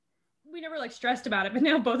we never like stressed about it, but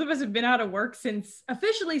now both of us have been out of work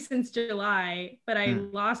officially since July, but I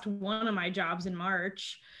lost one of my jobs in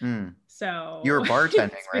March. So you were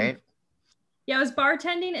bartending, right? Yeah, I was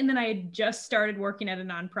bartending, and then I had just started working at a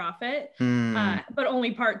nonprofit, but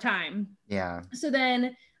only part-time. Yeah. So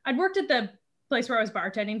then I'd worked at the place where I was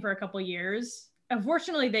bartending for a couple of years.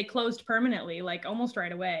 Unfortunately, they closed permanently, like almost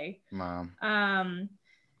right away. Mom.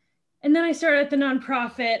 And then I started at the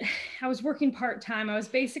nonprofit. I was working part-time. I was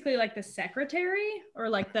basically like the secretary or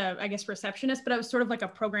like the, I guess, receptionist, but I was sort of like a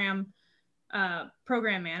program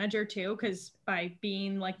manager too, because by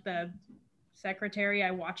being like the secretary, I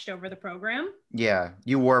watched over the program. Yeah,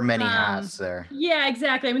 you wore many hats there. Yeah,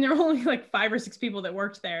 exactly. I mean, there were only like 5 or 6 people that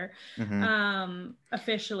worked there,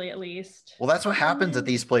 officially at least. Well, that's what happens at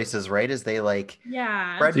these places, right? Is they like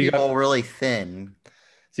spread So people really thin.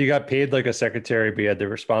 So you got paid like a secretary, but you had the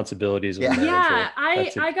responsibilities of a manager. Yeah,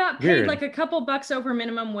 I got paid weird. like a couple bucks over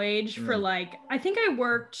minimum wage for like, I think I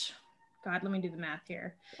worked, God, let me do the math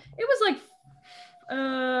here. It was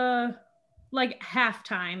like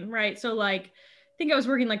halftime, right? So like, I think I was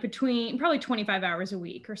working like between probably 25 hours a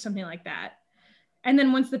week or something like that. And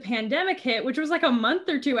then once the pandemic hit, which was like a month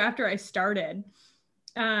or 2 after I started,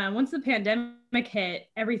 once the pandemic hit,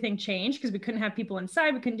 everything changed because we couldn't have people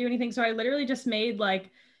inside. We couldn't do anything. So I literally just made like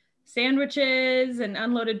sandwiches and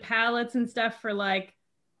unloaded pallets and stuff for like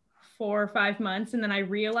 4 or 5 months. And then I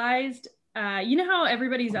realized, you know how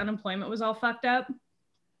everybody's unemployment was all fucked up?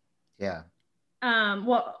 Yeah.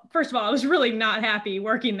 Well, first of all, I was really not happy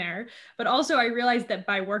working there, but also I realized that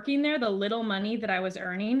by working there, the little money that I was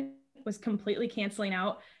earning was completely canceling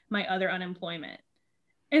out my other unemployment.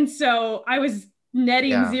 And so I was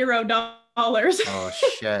netting $0. Oh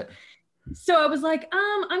shit. So I was like,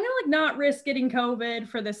 I'm gonna like not risk getting COVID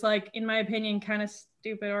for this, like, in my opinion, kind of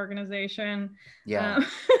stupid organization. Yeah.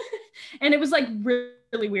 And it was like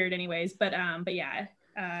really weird anyways, but yeah.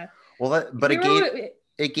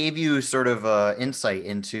 It gave you sort of insight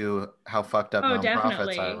into how fucked up nonprofits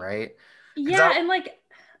definitely are, right? Yeah, and like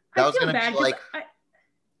that I was feel gonna bad be like.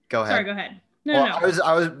 Go ahead. Sorry, go ahead. No.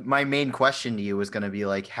 I was. My main question to you was going to be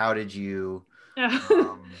like, how did you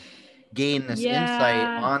gain this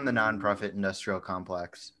insight on the nonprofit industrial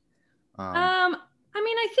complex? I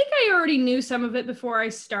mean, I think I already knew some of it before I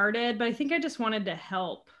started, but I think I just wanted to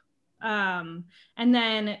help. And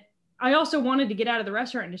then I also wanted to get out of the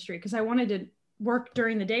restaurant industry because I wanted to work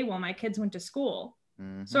during the day while my kids went to school.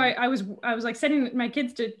 So I was like sending my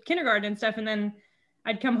kids to kindergarten and stuff, and then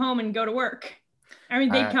I'd come home and go to work. I mean,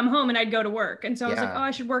 they'd come home and I'd go to work. And so I was like, oh,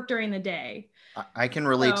 I should work during the day. I can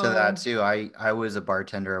relate to that too. I was a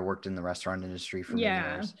bartender. I worked in the restaurant industry for many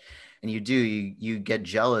years. And you get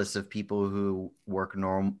jealous of people who work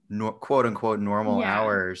quote unquote normal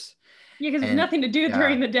hours. Yeah, because there's nothing to do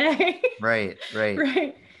during the day. Right.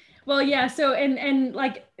 Well, yeah. So, and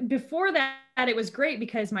like before that, it was great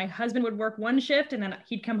because my husband would work one shift and then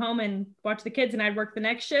he'd come home and watch the kids and I'd work the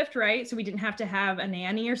next shift, right? So we didn't have to have a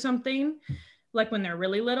nanny or something, like when they're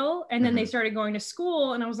really little. And then they started going to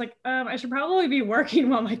school and I was like, I should probably be working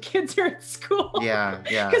while my kids are at school. Yeah.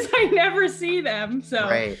 Because I never see them. So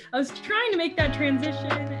I was trying to make that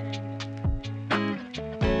transition.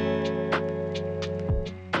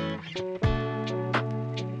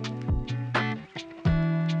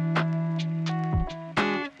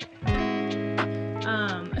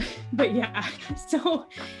 But yeah, so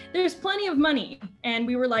there's plenty of money and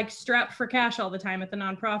we were like strapped for cash all the time at the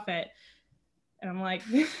nonprofit. And I'm like,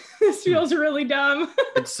 this feels really dumb.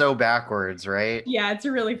 It's so backwards, right? Yeah, it's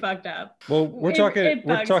really fucked up. Well, we're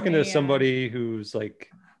talking to somebody who's like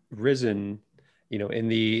risen,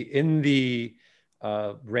 in the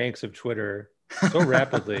ranks of Twitter so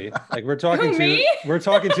rapidly. Like we're talking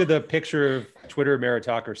to the picture of Twitter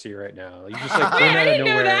meritocracy right now. You just like I didn't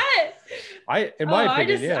know that. In my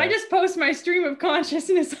opinion, I just post my stream of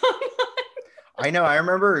consciousness online. I know. I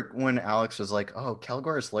remember when Alex was like, "Oh,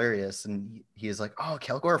 Kelgore is hilarious," and he's like, "Oh,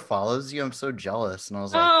 Kelgore follows you. I'm so jealous." And I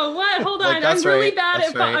was like, "Oh, what? Hold on. I'm really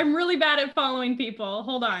bad at following people.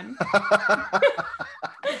 Hold on."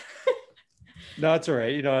 No, it's all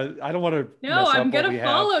right. I don't want to. No, I'm gonna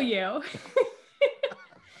follow you.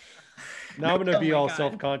 Now I'm gonna be all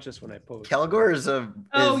self-conscious when I post. Kelgore is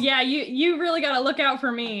you really gotta look out for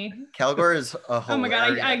me. Kelgore is a hilarious. Oh my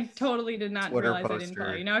god, I totally did not Twitter realize poster. I didn't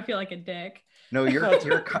follow you. Now I feel like a dick. No,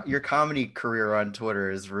 your comedy career on Twitter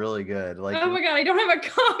is really good. Like, oh my god, I don't have a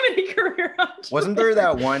comedy career on Twitter. Wasn't there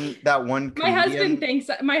that one comedian?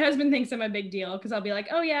 My husband thinks I'm a big deal because I'll be like,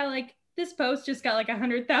 oh yeah, like this post just got like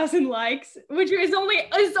 100,000 likes, which is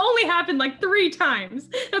only happened like 3 times.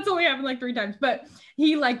 That's only happened like 3 times. But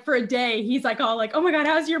he like for a day, he's like all like, oh my God,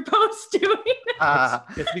 how's your post doing?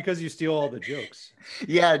 It's because you steal all the jokes.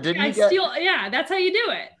 Yeah, yeah, that's how you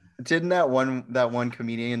do it. Didn't that one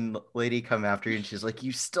comedian lady come after you and she's like,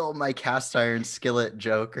 you stole my cast iron skillet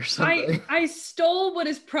joke or something? I stole what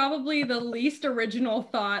is probably the least original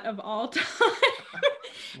thought of all time.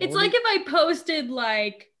 It's like if I posted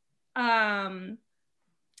like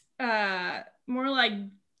more like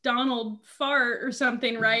Donald Fart or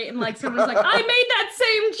something, right? And like someone's like, I made that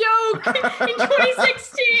same joke in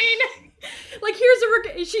 2016. Like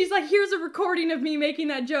she's like, here's a recording of me making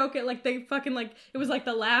that joke at like the fucking like it was like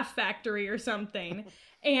the Laugh Factory or something.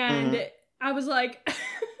 And I was like,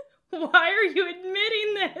 why are you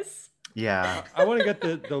admitting this? Yeah. I want to get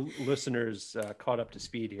the listeners caught up to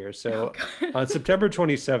speed here. So on September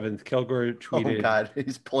 27th, Kilgore tweeted, oh God,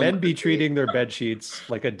 he's men be treating their bed sheets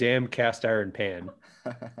like a damn cast iron pan.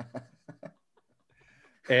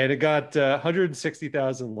 And it got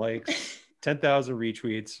 160,000 likes, 10,000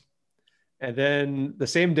 retweets. And then the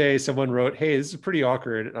same day, someone wrote, hey, this is pretty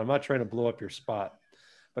awkward. And I'm not trying to blow up your spot,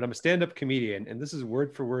 but I'm a stand-up comedian. And this is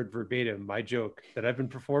word for word verbatim, my joke that I've been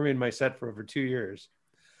performing in my set for over 2 years.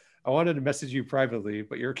 I wanted to message you privately,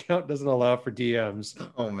 but your account doesn't allow for DMs.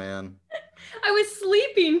 Oh, man. I was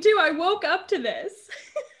sleeping too. I woke up to this.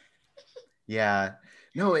 Yeah.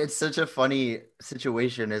 No, it's such a funny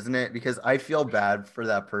situation, isn't it? Because I feel bad for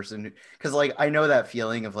that person. Because, like, I know that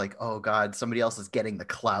feeling of, like, oh, God, somebody else is getting the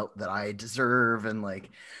clout that I deserve. And, like,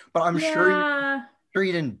 but I'm sure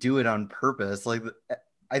you didn't do it on purpose. Like,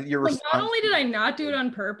 not only did I not do it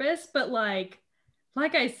on purpose, but, like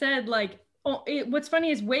I said, like, what's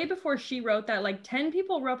funny is way before she wrote that, like 10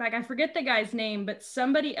 people wrote back. I forget the guy's name, but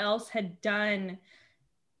somebody else had done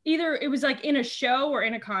either it was like in a show or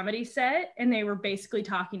in a comedy set, and they were basically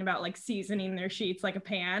talking about like seasoning their sheets like a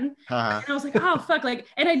pan. And I was like, oh fuck, like,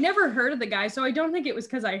 and I'd never heard of the guy, so I don't think it was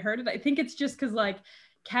because I heard it. I think it's just because like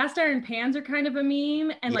cast iron pans are kind of a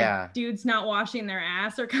meme, and like dudes not washing their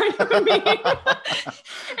ass are kind of a meme.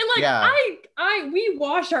 And like we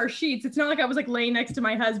wash our sheets. It's not like I was like laying next to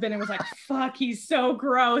my husband and was like, fuck, he's so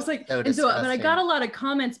gross. Like, and so, but I got a lot of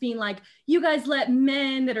comments being like, you guys let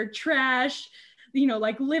men that are trash, you know,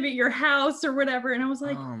 like live at your house or whatever. And I was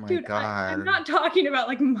like, oh dude, I'm not talking about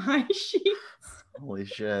like my sheets. Holy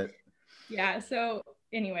shit. Yeah. So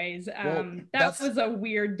anyways, that was a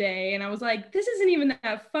weird day. And I was like, this isn't even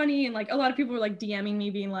that funny. And like a lot of people were like DMing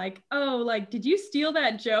me being like, oh, like, did you steal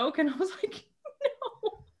that joke? And I was like,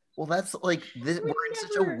 no. Well, that's like, we're in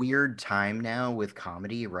such a weird time now with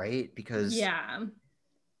comedy, right? Because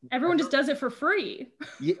everyone just does it for free.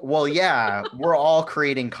 Well, yeah, we're all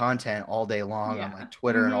creating content all day long on like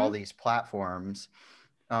Twitter and all these platforms.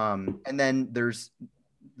 And then there's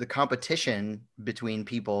the competition between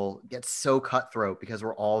people gets so cutthroat because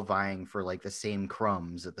we're all vying for like the same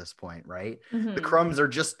crumbs at this point, right? The crumbs are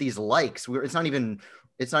just these likes. It's not even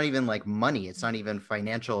like money. It's not even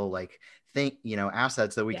financial like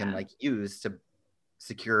assets that we can like use to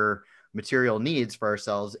secure material needs for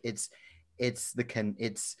ourselves. It's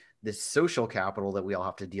this social capital that we all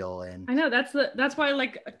have to deal in. I know that's why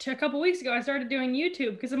like a couple weeks ago I started doing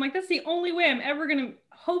YouTube, because I'm like, that's the only way I'm ever gonna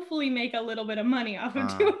hopefully make a little bit of money off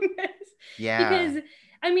of doing this. Yeah. Because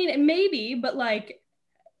I mean maybe, but like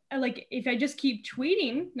if I just keep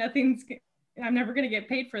tweeting, I'm never gonna get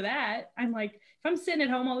paid for that. I'm like, if I'm sitting at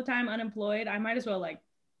home all the time unemployed, I might as well like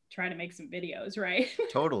try to make some videos, right?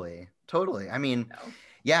 Totally. I mean,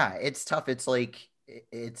 yeah, it's tough. It's like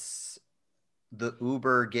it's the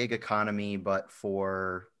Uber gig economy, but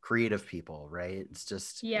for creative people, right? It's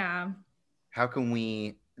just, how can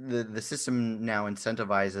we, the system now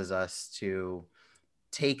incentivizes us to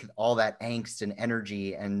take all that angst and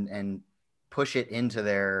energy and push it into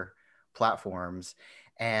their platforms.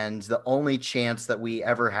 And the only chance that we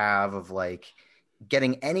ever have of like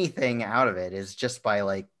getting anything out of it is just by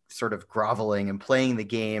like sort of groveling and playing the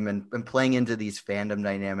game and playing into these fandom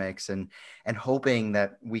dynamics and hoping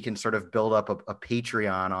that we can sort of build up a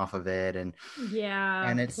Patreon off of it. And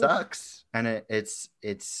it sucks. And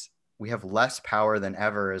it's we have less power than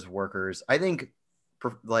ever as workers. I think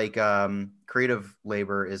like creative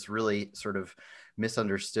labor is really sort of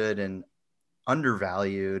misunderstood and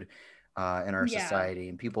undervalued in our society.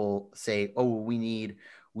 And people say, oh, we need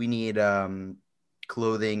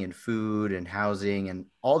clothing and food and housing and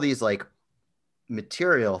all these like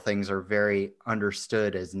material things are very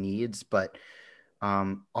understood as needs, but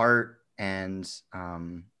art and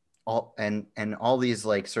all these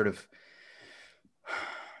like sort of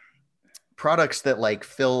products that like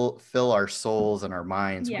fill our souls and our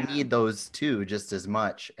minds. Yeah. We need those too, just as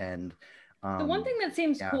much. And the one thing that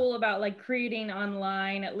seems cool about like creating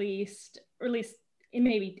online, at least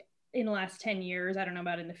maybe in the last 10 years, I don't know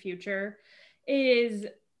about in the future, is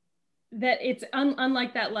that it's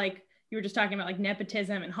unlike that, like you were just talking about, like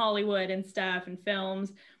nepotism and Hollywood and stuff and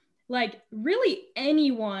films, like really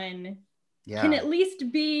anyone can at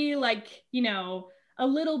least be like, you know, a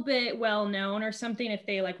little bit well known or something if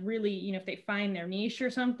they like really, you know, if they find their niche or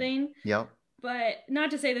something. Yep. But not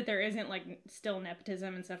to say that there isn't like still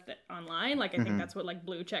nepotism and stuff that online, like I think that's what like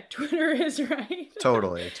blue check Twitter is, right?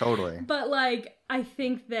 Totally. But like I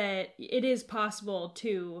think that it is possible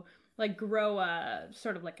to like grow a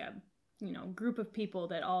sort of like a, you know, group of people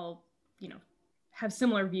that all, you know, have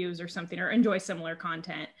similar views or something, or enjoy similar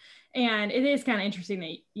content. And it is kind of interesting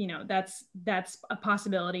that, you know, that's a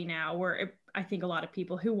possibility now, where I think a lot of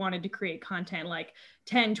people who wanted to create content like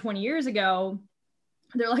 10, 20 years ago,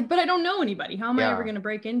 they're like, but I don't know anybody. How am I ever going to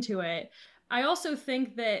break into it? I also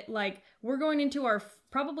think that like we're going into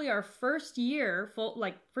probably our first year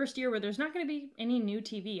where there's not going to be any new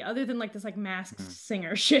TV other than like this like Masked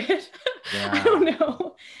Singer shit. I don't know.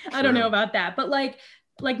 True. I don't know about that, but like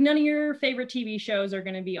none of your favorite TV shows are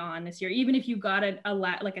going to be on this year, even if you got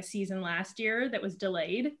a season last year that was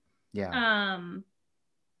delayed. Yeah.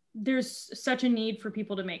 There's such a need for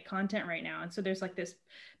people to make content right now, and so there's like this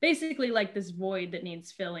basically like this void that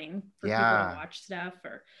needs filling for people to watch stuff,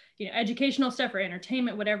 or, you know, educational stuff or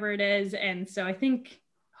entertainment, whatever it is. And so I think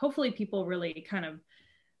hopefully people really kind of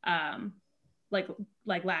like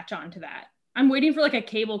latch on to that. I'm waiting for like a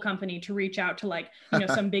cable company to reach out to like, you know,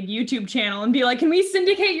 some big YouTube channel and be like, can we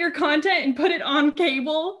syndicate your content and put it on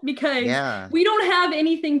cable? Because we don't have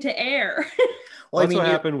anything to air. Well, that's what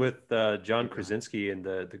happened with John Krasinski and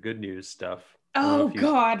the Good News stuff. Oh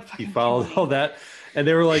God! You followed all that, and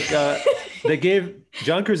they were like, they gave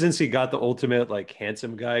John Krasinski got the ultimate like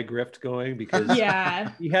handsome guy grift going, because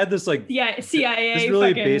he had this like CIA this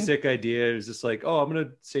really basic idea. It was just like, oh, I'm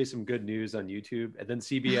gonna say some good news on YouTube, and then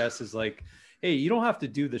CBS is like, hey, you don't have to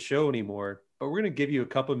do the show anymore, but we're gonna give you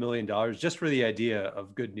 $2 million just for the idea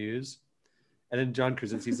of good news. And then John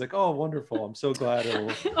Krasinski's like, oh, wonderful. I'm so glad it'll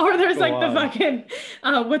Or there's like the fucking,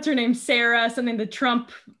 what's her name? Sarah, something, the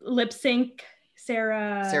Trump lip sync.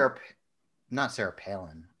 Not Sarah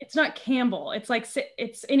Palin. It's not Campbell. It's like,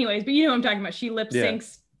 it's anyways, but you know what I'm talking about. She lip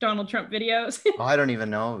syncs Donald Trump videos. Oh, I don't even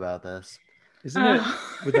know about this. Isn't it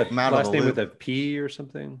with a last name with a P or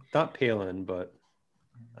something? Not Palin, but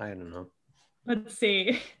I don't know. Let's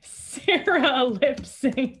see. Sarah lip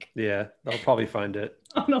sync. Yeah, I'll probably find it.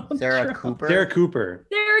 Sarah Cooper. Sarah Cooper.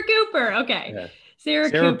 Sarah Cooper. Okay. Yeah.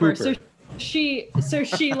 Sarah Cooper. So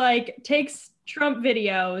she like takes Trump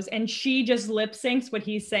videos and she just lip syncs what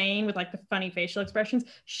he's saying with like the funny facial expressions.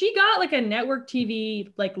 She got like a network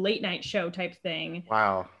TV like late night show type thing.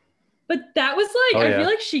 Wow. But that was like, I feel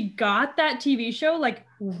like she got that TV show like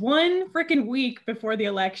one freaking week before the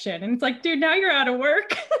election. And it's like, dude, now you're out of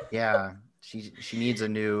work. Yeah. She needs a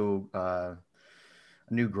new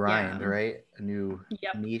grind, right? A new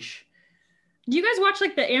niche. Do you guys watch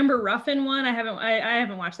like the Amber Ruffin one? I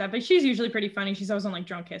haven't watched that, but she's usually pretty funny. She's always on like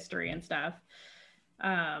Drunk History and stuff.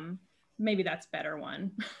 Maybe that's a better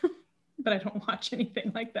one. But I don't watch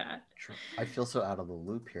anything like that. I feel so out of the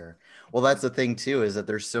loop here. Well, that's the thing too, is that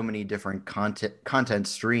there's so many different content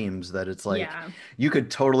streams that it's like you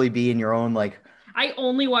could totally be in your own like. I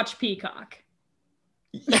only watch Peacock.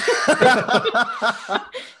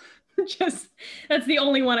 Just that's the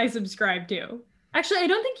only one I subscribe to. Actually, I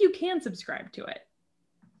don't think you can subscribe to it.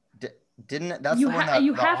 Didn't that's you the one that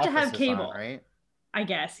you have to have cable, on, right? I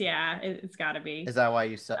guess, yeah, it's got to be. Is that why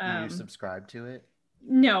you subscribe to it?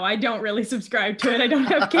 No, I don't really subscribe to it. I don't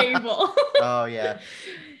have cable. Oh yeah,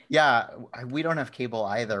 we don't have cable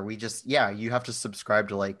either. We just you have to subscribe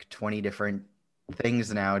to like 20 different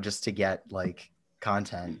things now just to get like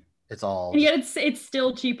content. It's all. And yet it's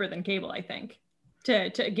still cheaper than cable, I think, to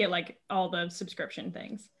get like all the subscription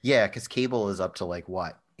things. Yeah, because cable is up to like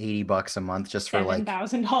what, $80 a month just for like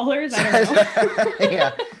 $7,000. I don't know.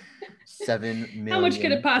 Yeah, $7 million. How much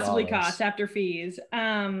could it possibly cost after fees?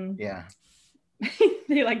 Yeah.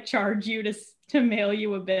 They like charge you to mail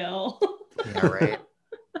you a bill. Yeah, right.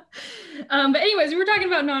 But anyways, we were talking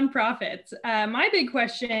about nonprofits. My big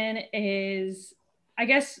question is, I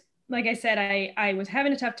guess, like I said, I was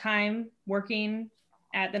having a tough time working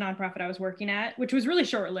at the nonprofit I was working at, which was really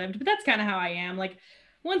short-lived, but that's kind of how I am. Like,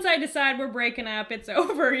 once I decide we're breaking up, it's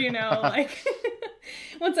over, you know, like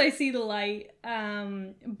once I see the light.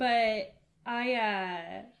 But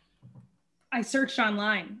I searched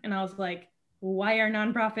online and I was like, why are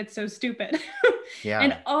nonprofits so stupid? Yeah.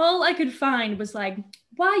 And all I could find was like,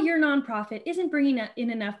 why your nonprofit isn't bringing in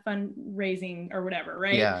enough fundraising or whatever,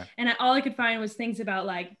 right? Yeah. And all I could find was things about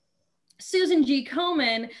like Susan G.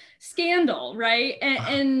 Komen scandal, right?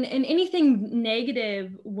 And anything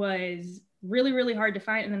negative was really, really hard to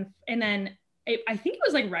find. And then I think it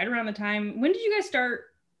was like right around the time, when did you guys start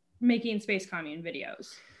making Space Commune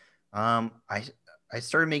videos? I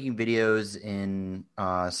started making videos in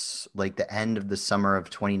like the end of the summer of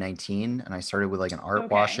 2019, and I started with like an art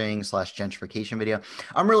washing / gentrification video.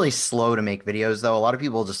 I'm really slow to make videos though. A lot of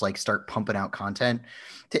people just like start pumping out content.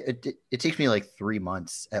 It takes me like 3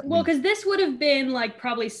 months at least. Well, because this would have been like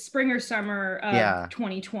probably spring or summer of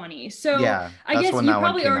 2020. So I guess you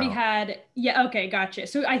probably already had, okay, gotcha.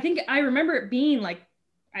 So I think I remember it being like,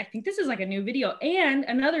 I think this is like a new video. And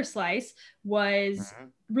another slice was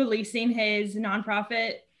releasing his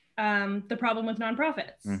nonprofit, The Problem with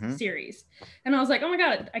Nonprofits series. And I was like, oh my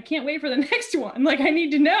God, I can't wait for the next one. Like, I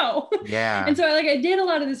need to know. Yeah. And so I did a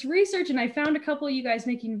lot of this research, and I found a couple of you guys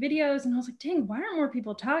making videos, and I was like, dang, why aren't more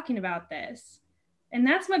people talking about this? And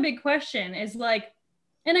that's my big question is like,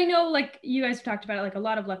 and I know like you guys have talked about it, like a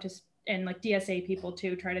lot of leftists and like DSA people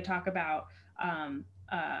too try to talk about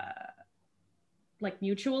like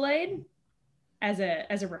mutual aid as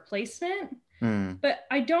a replacement. But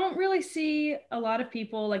I don't really see a lot of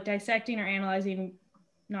people like dissecting or analyzing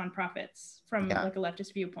nonprofits from like a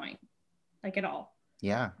leftist viewpoint, like at all.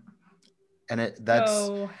 Yeah. And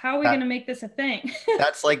so how are we going to make this a thing?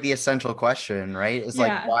 That's like the essential question, right? It's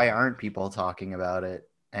like, why aren't people talking about it?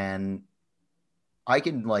 And I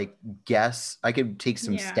can like guess, I could take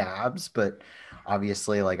some stabs, but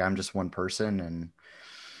obviously like I'm just one person. And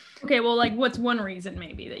okay, well, like what's one reason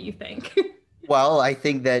maybe that you think? Well, I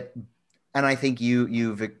think that, and I think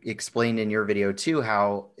you've explained in your video too,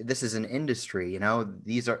 how this is an industry, you know,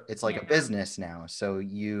 it's like a business now. So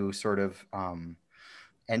you sort of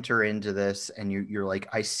enter into this and you're like,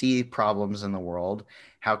 I see problems in the world.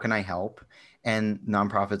 How can I help? And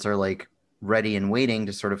nonprofits are like ready and waiting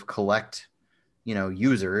to sort of collect, you know,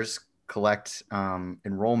 users, collect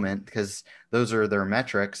enrollment, because those are their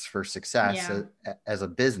metrics for success as a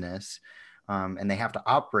business. And they have to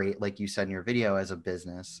operate, like you said in your video, as a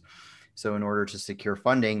business. So in order to secure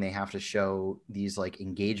funding, they have to show these like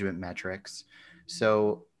engagement metrics.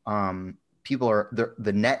 So people are,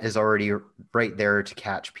 the net is already right there to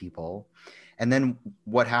catch people. And then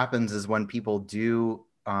what happens is when people do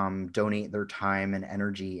donate their time and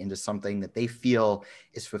energy into something that they feel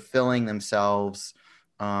is fulfilling themselves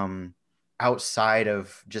outside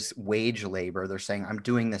of just wage labor, they're saying, I'm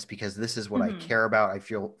doing this because this is what I care about. I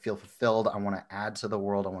feel fulfilled. I want to add to the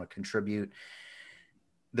world. I want to contribute.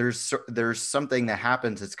 There's something that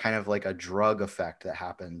happens. It's kind of like a drug effect that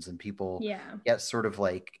happens, and people get sort of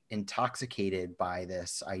like intoxicated by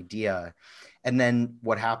this idea. And then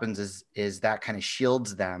what happens is that kind of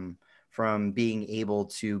shields them from being able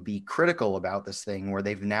to be critical about this thing, where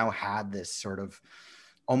they've now had this sort of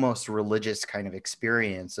almost religious kind of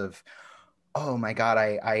experience of, oh my God,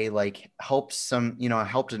 I like helped I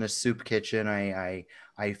helped in a soup kitchen.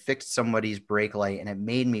 I fixed somebody's brake light and it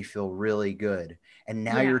made me feel really good. And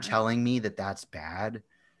now you're telling me that that's bad.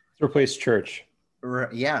 Replace church.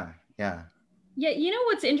 Yeah. You know,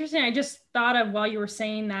 what's interesting, I just thought of while you were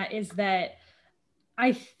saying that, is that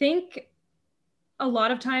I think a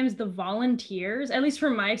lot of times the volunteers, at least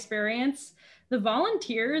from my experience, the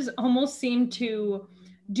volunteers almost seem to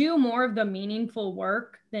do more of the meaningful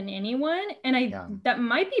work than anyone. And that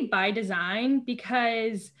might be by design,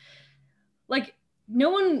 because like no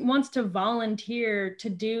one wants to volunteer to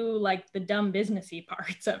do like the dumb businessy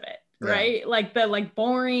parts of it, right? Like the like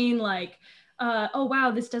boring, like, oh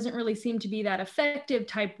wow, this doesn't really seem to be that effective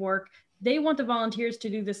type work. They want the volunteers to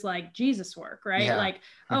do this like Jesus work, right? Yeah. Like,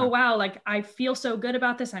 oh wow, like I feel so good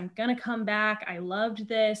about this. I'm gonna come back. I loved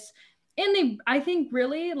this. And I think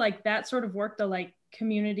really like that sort of work, the like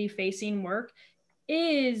community facing work,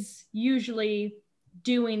 is usually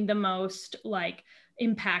doing the most like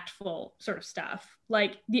impactful sort of stuff.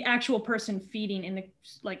 Like the actual person feeding in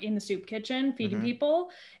the soup kitchen, feeding people,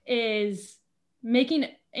 is making,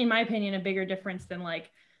 in my opinion, a bigger difference than like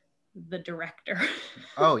the director.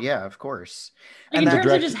 Oh yeah, of course. Like, and in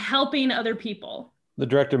terms of just helping other people. The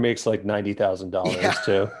director makes like $90,000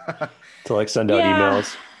 to like send out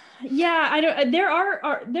emails. Yeah, I don't. There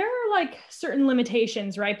are like certain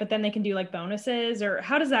limitations, right? But then they can do like bonuses, or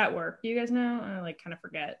how does that work? Do you guys know? I like kind of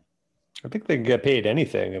forget. I think they can get paid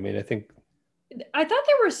anything. I mean, I thought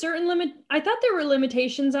there were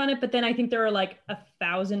limitations on it, but then I think there are like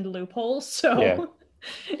 1,000 loopholes. So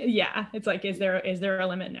yeah, it's like, is there a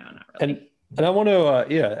limit? No, not really. And And I want to,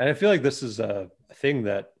 and I feel like this is a thing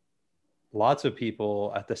that lots of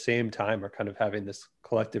people at the same time are kind of having this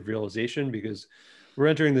collective realization, because we're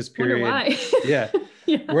entering this period. Wonder why. Yeah.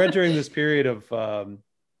 We're entering this period of,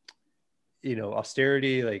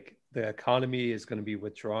 austerity. Like the economy is going to be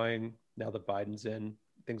withdrawing now that Biden's in.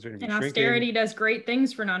 Things are going to be shrinking. Austerity does great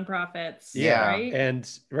things for nonprofits. Yeah.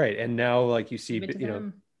 Right. And now, like you see,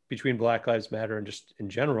 between Black Lives Matter and just in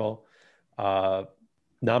general,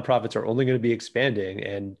 nonprofits are only going to be expanding.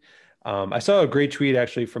 And I saw a great tweet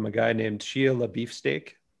actually from a guy named Shia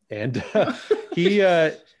LaBeefsteak, and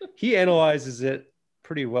he analyzes it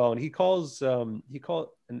pretty well. And he calls, and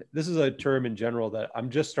this is a term in general that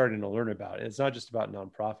I'm just starting to learn about. And it's not just about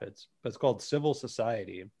nonprofits, but it's called civil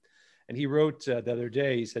society. And he wrote the other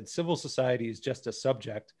day, he said, civil society is just a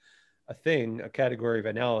subject, a thing, a category of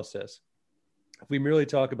analysis. If we merely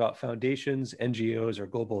talk about foundations, NGOs, or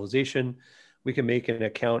globalization, we can make an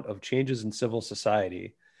account of changes in civil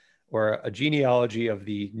society, or a genealogy of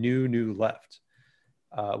the new left.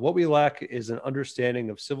 What we lack is an understanding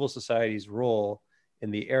of civil society's role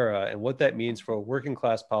in the era and what that means for working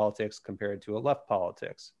class politics compared to a left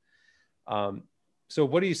politics. So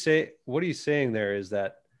what do you say? What he's saying there is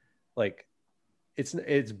that, like,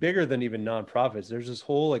 it's bigger than even nonprofits. There's this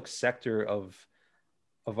whole like sector of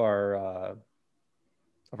our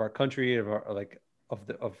country, of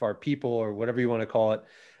our people, or whatever you want to call it,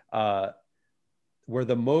 where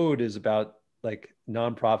the mode is about like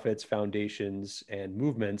nonprofits, foundations, and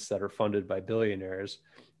movements that are funded by billionaires,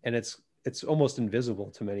 and it's almost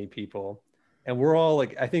invisible to many people. And we're all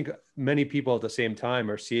like, I think many people at the same time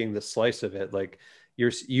are seeing the slice of it. Like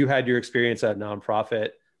you had your experience at a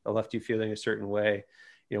nonprofit that left you feeling a certain way.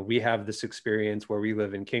 We have this experience where we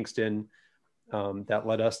live in Kingston that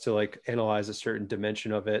led us to like analyze a certain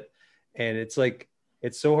dimension of it. And it's like,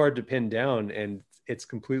 it's so hard to pin down, and it's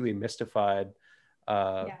completely mystified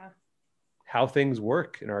how things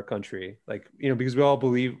work in our country. Like, because we all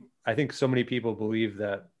believe, I think so many people believe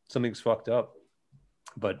that something's fucked up.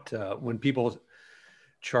 But when people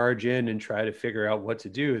charge in and try to figure out what to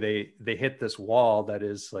do, they hit this wall that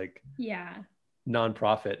is like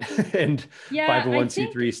nonprofit and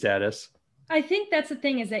 501c3 status. I think that's the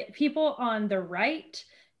thing, is that people on the right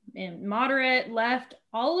and moderate, left,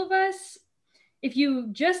 all of us, if you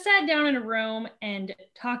just sat down in a room and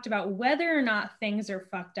talked about whether or not things are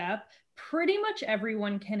fucked up, pretty much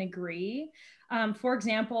everyone can agree. For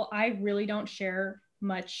example, I really don't share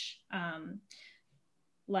much,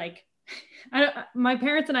 my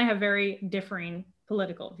parents and I have very differing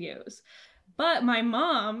political views, but my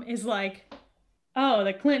mom is like, oh,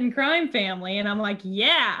 the Clinton crime family. And I'm like,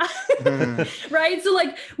 yeah, right? So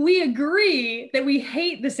like, we agree that we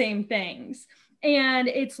hate the same things. And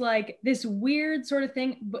it's like this weird sort of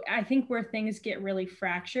thing. But I think where things get really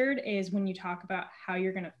fractured is when you talk about how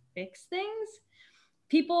you're going to fix things.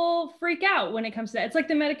 People freak out when it comes to that. It's like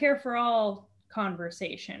the Medicare for all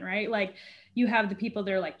conversation, right? Like, you have the people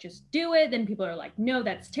that are like, just do it. Then people are like, no,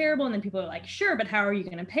 that's terrible. And then people are like, sure, but how are you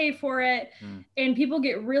going to pay for it? And people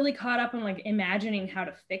get really caught up in like imagining how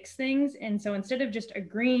to fix things. And so instead of just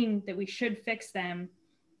agreeing that we should fix them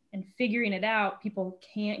and figuring it out, people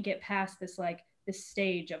can't get past this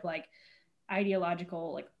stage of like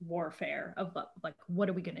ideological like warfare of like, what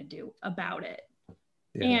are we going to do about it?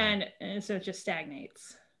 And so it just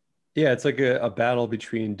stagnates. Yeah, it's like a battle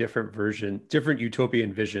between different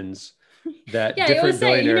utopian visions that yeah, different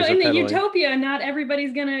billionaires in the utopia, not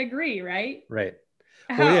everybody's going to agree, right? Right.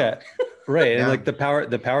 Well, yeah, right. And like the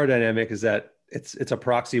power dynamic is that it's a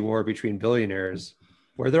proxy war between billionaires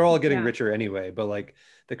where they're all getting richer anyway. But like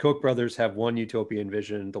the Koch brothers have one utopian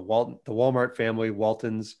vision. The Walmart family,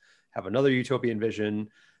 Waltons, have another utopian vision.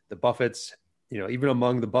 The Buffetts, even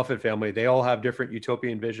among the Buffett family, they all have different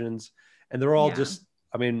utopian visions, and they're all just,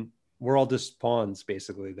 we're all just pawns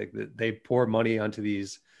basically. They pour money onto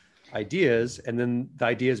these ideas, and then the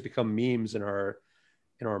ideas become memes in our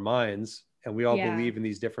minds, and we all believe in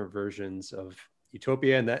these different versions of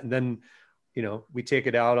utopia, and then we take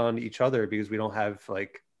it out on each other because we don't have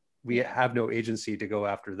have no agency to go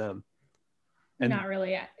after them. And not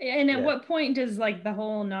really. And at what point does like the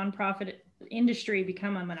whole nonprofit industry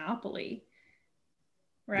become a monopoly?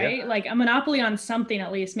 Right? Like a monopoly on something,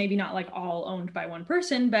 at least, maybe not like all owned by one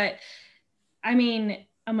person, but a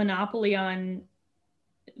monopoly on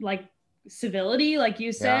like civility, like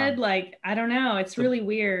you said. Like, I don't know, it's really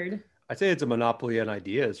weird. I'd say it's a monopoly on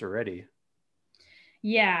ideas already.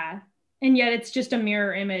 Yeah, and yet it's just a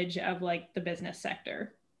mirror image of like the business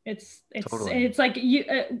sector. It's totally. It's like you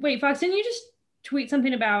wait, Fox, didn't you just tweet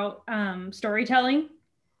something about storytelling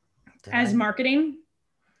as marketing,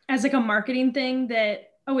 as like a marketing thing that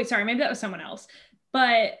Oh wait, sorry, maybe that was someone else.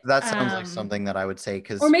 But that sounds like something that I would say,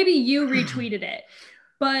 or maybe you retweeted it.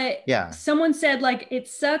 But yeah, someone said like it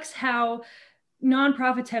sucks how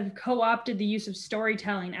nonprofits have co-opted the use of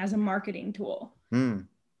storytelling as a marketing tool.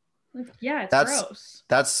 Like, yeah, it's gross.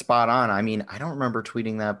 That's spot on. I mean, I don't remember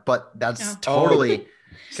tweeting that, but that's totally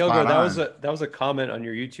Kilgore, that was a comment on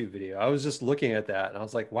your YouTube video. I was just looking at that and I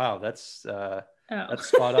was like, wow, that's spot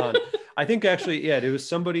on. I think actually, yeah, it was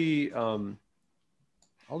somebody, I'll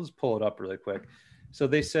just pull it up really quick. So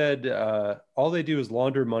they said, all they do is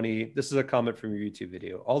launder money. This is a comment from your YouTube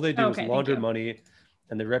video. All they do is launder money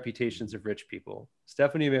and the reputations of rich people.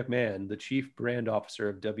 Stephanie McMahon, the chief brand officer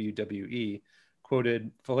of WWE,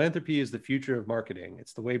 quoted, "Philanthropy is the future of marketing.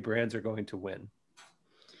 It's the way brands are going to win."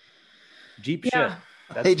 Jeep shit.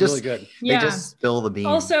 That's really good. They just spill the beans.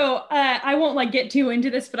 Also, I won't like get too into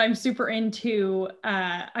this, but I'm super into,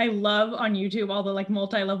 I love on YouTube all the like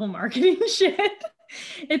multi-level marketing shit.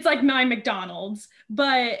 It's like my McDonald's,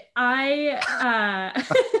 but I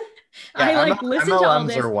like listen to all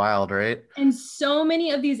this. MLMs are wild, right? And so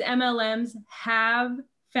many of these MLMs have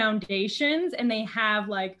foundations and they have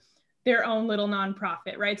like their own little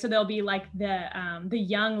nonprofit, right? So they'll be like the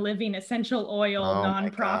Young Living Essential Oil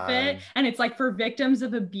nonprofit, and it's like for victims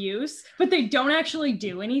of abuse, but they don't actually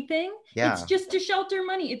do anything. Yeah. It's just to shelter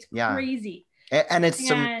money. It's crazy. And it's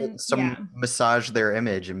some massage their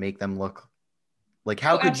image and make them look like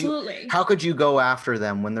how could you go after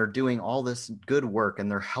them when they're doing all this good work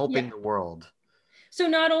and they're helping the world? So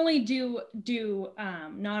not only do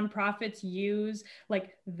nonprofits use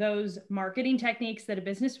like those marketing techniques that a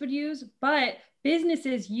business would use, but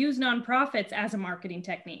businesses use nonprofits as a marketing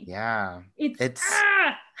technique. Yeah. It's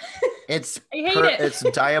I hate it. It's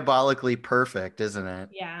diabolically perfect, isn't it?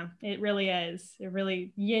 Yeah, it really is. It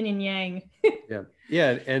really yin and yang.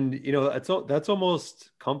 Yeah. And you know, that's almost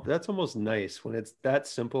nice when it's that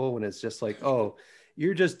simple, when it's just like, oh,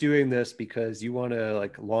 you're just doing this because you want to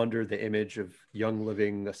like launder the image of Young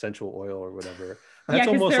Living Essential Oil or whatever. That's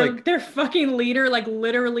almost like their fucking leader like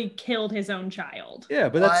literally killed his own child. Yeah,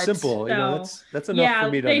 but that's simple. You know, that's enough for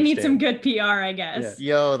me to they understand. Need some good PR, I guess.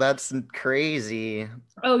 Yeah. Yo, that's crazy.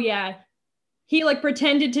 Oh yeah. He like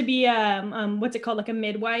pretended to be what's it called, like a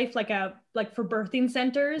midwife, like for birthing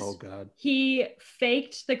centers. Oh god. He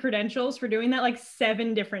faked the credentials for doing that like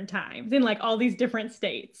 7 different times in like all these different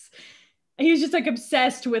states. He was just like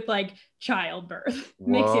obsessed with like childbirth.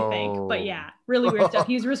 Makes you think. But yeah, really weird stuff.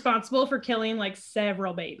 He's responsible for killing like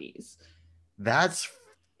several babies. That's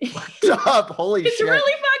fucked up. Holy shit. It's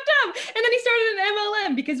really fucked up. And then he started an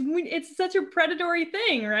MLM because it's such a predatory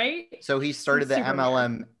thing, right? So he started the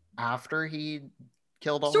MLM after he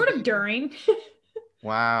killed all sort of during.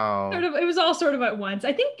 Wow. It was all sort of at once.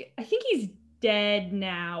 I think he's dead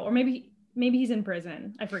now, or maybe he's in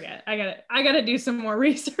prison. I forget. I gotta do some more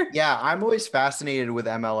research. Yeah, I'm always fascinated with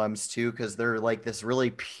MLMs too, because they're like this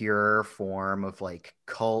really pure form of like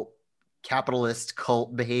capitalist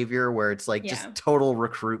cult behavior where it's like just total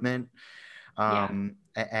recruitment. And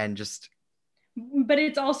just, but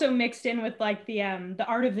it's also mixed in with like the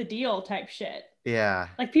art of the deal type shit. Yeah.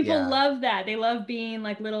 Like people love that. They love being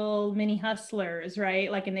like little mini hustlers,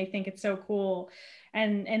 right? Like, and they think it's so cool.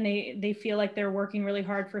 And they feel like they're working really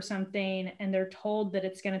hard for something and they're told that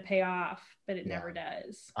it's going to pay off, but it never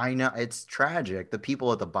does. I know, it's tragic. The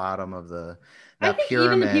people at the bottom of I think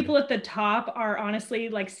pyramid, even the people at the top are honestly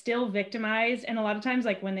like still victimized. And a lot of times,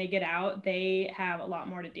 like when they get out, they have a lot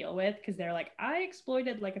more to deal with because they're like, I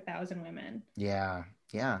exploited like 1,000 women. Yeah.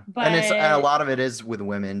 Yeah. But, and a lot of it is with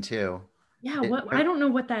women too. Yeah. I don't know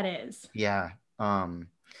what that is. Yeah. Some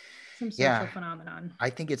social phenomenon. I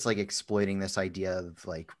think it's like exploiting this idea of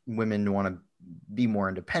like women want to be more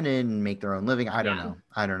independent and make their own living. I don't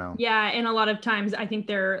know. Yeah. And a lot of times I think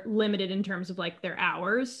they're limited in terms of like their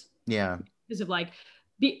hours. Yeah. Because of like,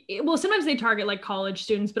 sometimes they target like college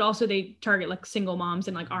students, but also they target like single moms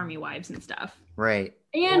and like army wives and stuff. Right.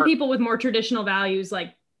 And people with more traditional values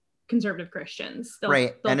like conservative Christians. They'll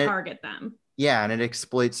target them. Yeah, and it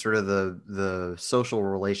exploits sort of the social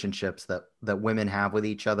relationships that women have with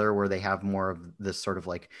each other, where they have more of this sort of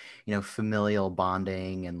like, you know, familial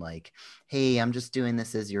bonding and like, hey, I'm just doing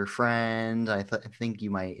this as your friend. I think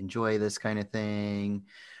you might enjoy this kind of thing.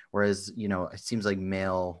 Whereas, you know, it seems like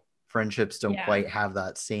male friendships don't quite have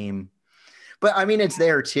that same. But I mean, it's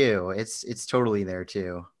there too. It's totally there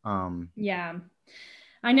too. Yeah,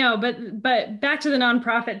 I know. But back to the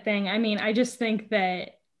nonprofit thing. I mean, I just think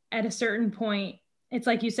that at a certain point, it's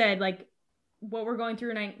like you said, like what we're going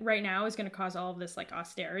through right now is going to cause all of this like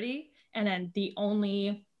austerity. And then the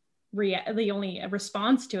only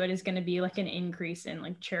response to it is going to be like an increase in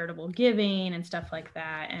like charitable giving and stuff like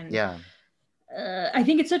that. And I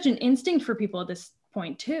think it's such an instinct for people at this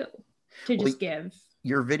point too, to just give.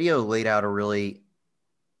 Your video laid out a really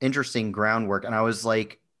interesting groundwork, and I was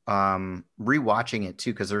like rewatching it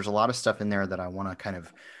too, because there's a lot of stuff in there that I want to kind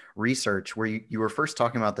of research, where you were first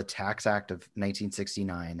talking about the Tax Act of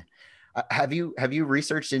 1969. Have you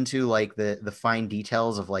researched into like the fine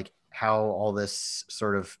details of like how all this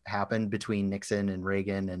sort of happened between Nixon and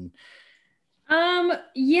Reagan? And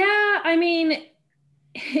yeah, I mean,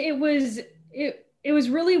 it was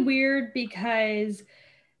really weird because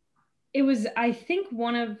it was, I think,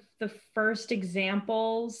 one of the first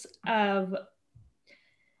examples of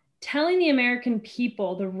telling the American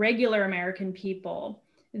people, the regular American people,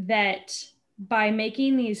 that by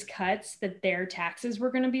making these cuts that their taxes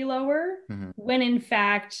were going to be lower, when in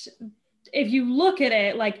fact, if you look at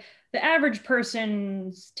it, like the average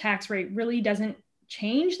person's tax rate really doesn't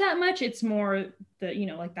change that much. It's more the,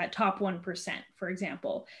 like that top 1%, for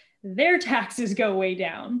example, their taxes go way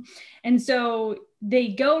down. And so they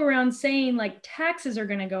go around saying like taxes are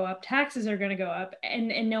going to go up,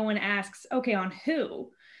 and no one asks, okay, on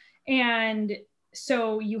who? And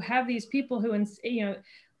so you have these people who,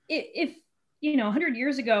 if 100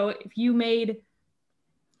 years ago, if you made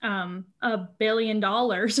 $1 billion,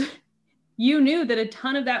 you knew that a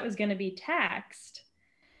ton of that was going to be taxed.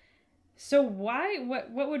 So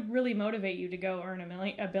what would really motivate you to go earn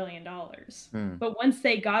 $1 billion? But once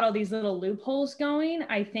they got all these little loopholes going,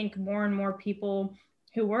 I think more and more people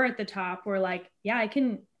who were at the top were like, yeah, I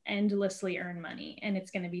can endlessly earn money and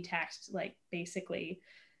it's going to be taxed like basically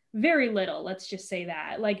very little. Let's just say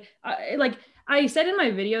that. Like I said in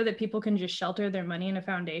my video that people can just shelter their money in a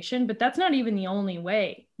foundation, but that's not even the only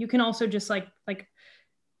way. You can also just like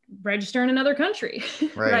register in another country,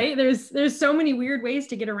 right? There's so many weird ways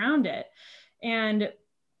to get around it. And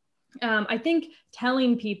I think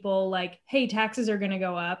telling people like, hey, taxes are going to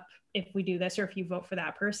go up if we do this, or if you vote for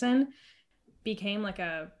that person, became like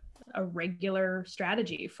a regular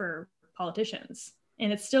strategy for politicians.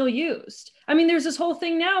 And it's still used. I mean, there's this whole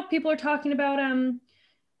thing now, people are talking about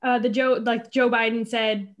Joe Biden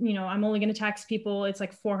said, I'm only going to tax people, it's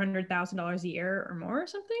like $400,000 a year or more or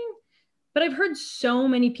something. But I've heard so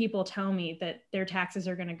many people tell me that their taxes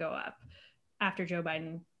are going to go up after Joe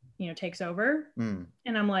Biden, takes over. And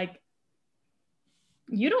I'm like,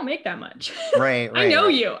 you don't make that much. Right. I know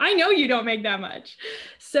you don't make that much.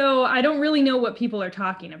 So I don't really know what people are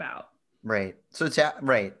talking about. Right. So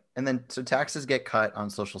and then so taxes get cut on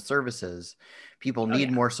social services. People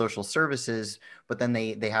need more social services, but then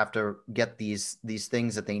they have to get these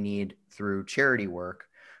things that they need through charity work.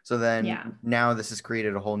 So then now this has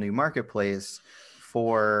created a whole new marketplace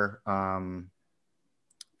for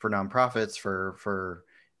nonprofits, for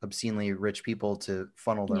obscenely rich people to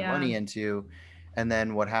funnel their money into. And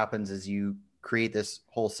then what happens is you create this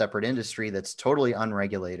whole separate industry that's totally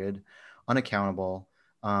unregulated, unaccountable,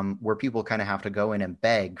 where people kind of have to go in and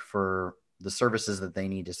beg for the services that they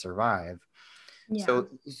need to survive. Yeah. So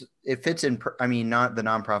it fits in, not the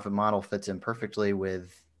nonprofit model fits in perfectly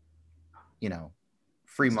with,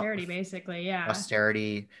 free austerity, basically,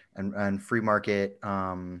 austerity and free market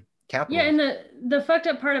capital. Yeah, and the fucked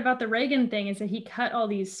up part about the Reagan thing is that he cut all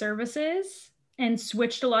these services and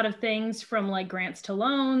switched a lot of things from like grants to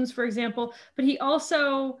loans, for example. But he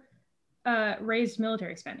also raised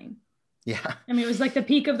military spending. Yeah. I mean, it was like the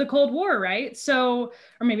peak of the Cold War, right? So,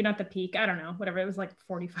 or maybe not the peak, I don't know, whatever. It was like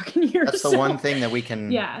 40 fucking years. That's the one thing that we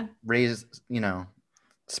can raise,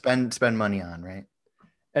 spend money on, right?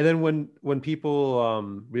 And then when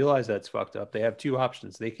people realize that's fucked up, they have two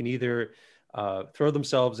options. They can either throw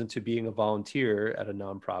themselves into being a volunteer at a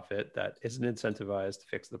nonprofit that isn't incentivized to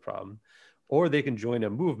fix the problem, or they can join a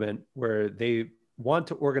movement where they want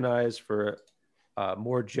to organize for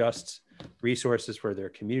more just resources for their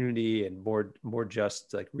community and more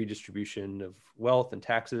just like redistribution of wealth and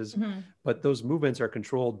taxes. But those movements are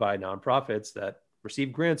controlled by nonprofits that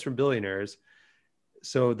receive grants from billionaires.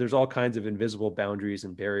 So there's all kinds of invisible boundaries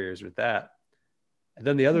and barriers with that. And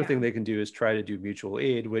then the other thing they can do is try to do mutual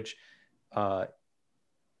aid, which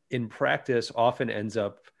in practice often ends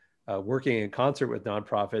up working in concert with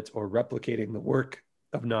nonprofits or replicating the work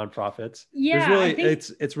of nonprofits. Yeah,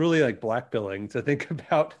 it's really like blackbilling to think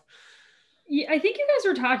about. Yeah, I think you guys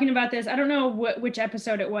were talking about this. I don't know which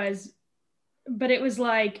episode it was, but it was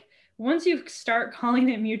like, once you start calling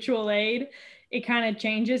it mutual aid, it kind of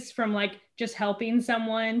changes from like just helping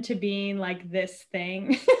someone to being like this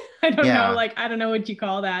thing. I don't know, like, I don't know what you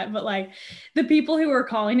call that, but like the people who are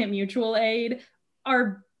calling it mutual aid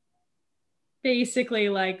are basically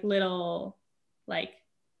like little, like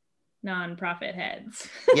nonprofit heads.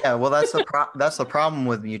 Yeah, well, that's the problem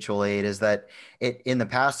with mutual aid, is that it in the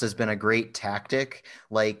past has been a great tactic.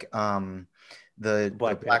 Like the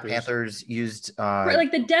Black Panthers used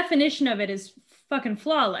like the definition of it is fucking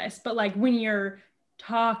flawless, but like when you're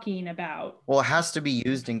talking about, well, it has to be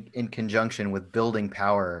used in conjunction with building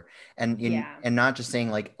power, and and not just saying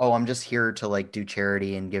like, oh, I'm just here to like do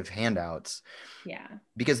charity and give handouts. Yeah,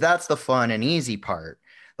 because that's the fun and easy part.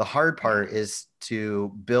 The hard part is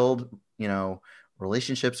to build,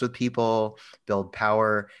 relationships with people, build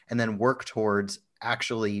power, and then work towards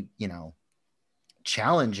actually,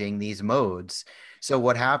 challenging these modes. So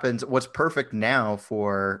what's perfect now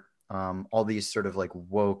for all these sort of like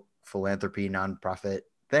woke philanthropy nonprofit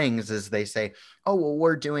things is they say, oh, well,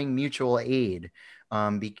 we're doing mutual aid.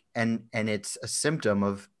 And it's a symptom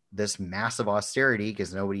of this massive austerity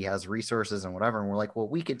because nobody has resources and whatever. And we're like, well,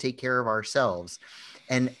 we can take care of ourselves.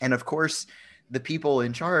 And of course, the people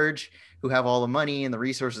in charge who have all the money and the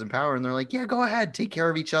resources and power, and they're like, yeah, go ahead, take care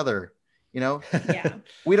of each other. Yeah.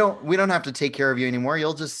 we don't have to take care of you anymore.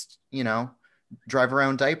 You'll just, drive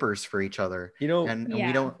around diapers for each other. And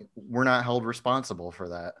we're not held responsible for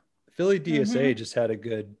that. Philly DSA just had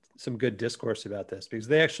some good discourse about this, because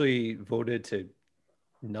they actually voted to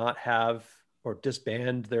not have or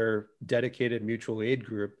disband their dedicated mutual aid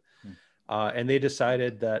group. And they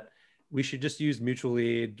decided that we should just use mutual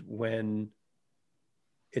aid when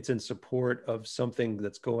it's in support of something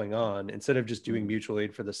that's going on, instead of just doing mutual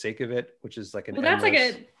aid for the sake of it, which is like an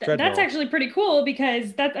that's actually pretty cool,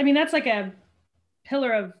 because that's like a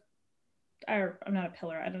pillar of, or I'm not a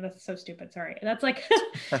pillar, I don't know, that's so stupid, sorry, that's like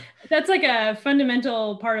that's like a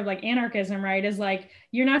fundamental part of like anarchism, right? Is like,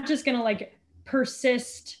 you're not just gonna like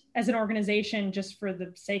persist as an organization just for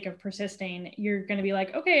the sake of persisting. You're gonna be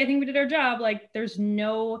like, okay, I think we did our job, like there's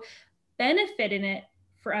no benefit in it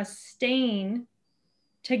for us staying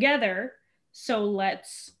together, so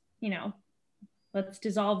let's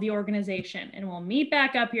dissolve the organization and we'll meet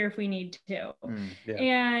back up here if we need to.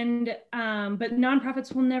 And but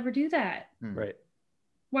nonprofits will never do that. Right.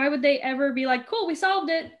 Why would they ever be like, cool, we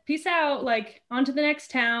solved it, peace out, like on to the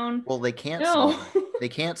next town? Well, they can't solve it. They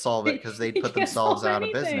can't solve it because they put themselves out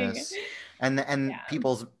of business. And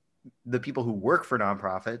the people who work for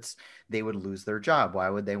nonprofits, they would lose their job. Why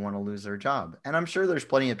would they want to lose their job? And I'm sure there's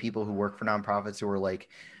plenty of people who work for nonprofits who are like,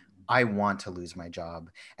 I want to lose my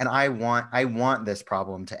job and I want this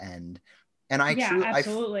problem to end. And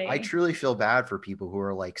I truly feel bad for people who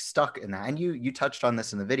are like stuck in that. And you touched on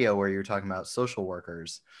this in the video where you're talking about social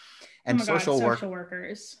workers and social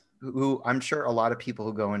workers who I'm sure a lot of people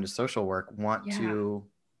who go into social work want to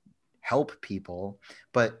help people,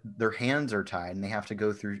 but their hands are tied and they have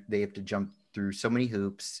to jump through so many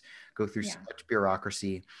hoops, go through so much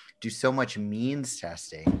bureaucracy, do so much means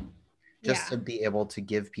testing just to be able to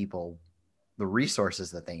give people the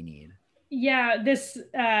resources that they need. Yeah, this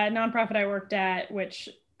nonprofit I worked at, which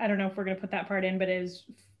I don't know if we're going to put that part in, but is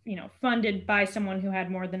funded by someone who had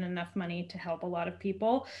more than enough money to help a lot of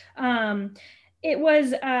people. It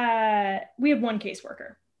was we have one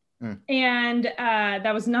caseworker. And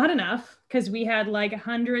that was not enough because we had like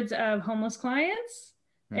hundreds of homeless clients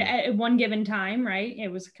at one given time, right? It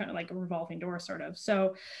was kind of like a revolving door sort of.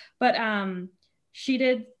 So, but she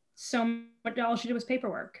did so much, all she did was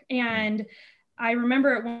paperwork. And I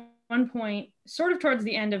remember at one point, sort of towards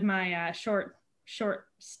the end of my short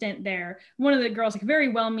stint there, one of the girls, like very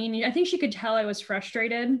well-meaning, I think she could tell I was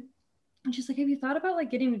frustrated. And she's like, have you thought about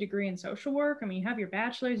like getting a degree in social work? I mean, you have your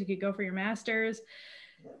bachelor's, you could go for your master's.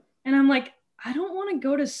 And I'm like, I don't want to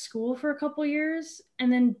go to school for a couple years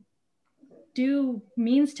and then do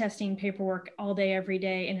means testing paperwork all day, every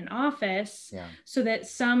day in an office so that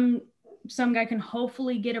some guy can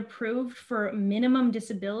hopefully get approved for minimum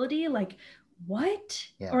disability. Like what?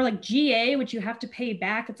 Or like GA, which you have to pay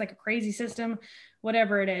back. It's like a crazy system,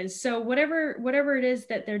 whatever it is. So whatever it is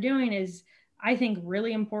that they're doing is, I think,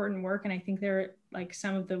 really important work. And I think they're like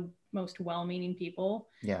some of the most well-meaning people.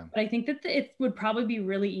 Yeah. But I think that it would probably be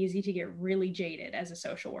really easy to get really jaded as a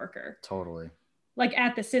social worker. Totally. Like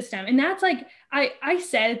at the system. And that's like, I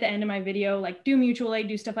said at the end of my video, like do mutual aid,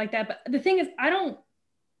 do stuff like that. But the thing is, I don't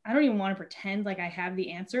even want to pretend like I have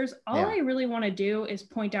the answers. All I really want to do is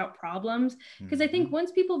point out problems. Because I think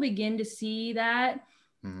once people begin to see that,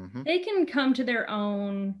 they can come to their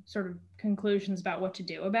own sort of conclusions about what to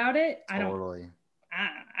do about it. Totally.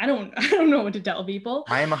 I don't know what to tell people.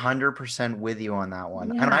 I am 100% with you on that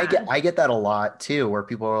one. Yeah. And I get that a lot too, where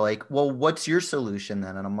people are like, well, what's your solution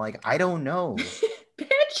then? And I'm like, I don't know.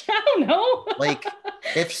 Bitch, I don't know. Like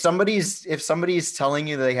if somebody's telling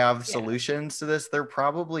you they have solutions to this, they're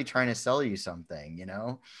probably trying to sell you something,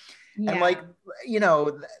 Yeah. And like,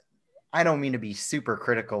 I don't mean to be super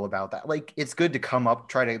critical about that. Like, it's good to come up,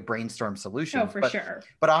 try to brainstorm solutions. Oh, for sure.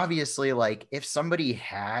 But obviously, like, if somebody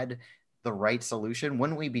had the right solution,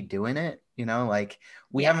 wouldn't we be doing it? You know, like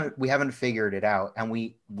we haven't figured it out, and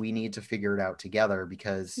we need to figure it out together,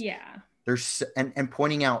 because there's and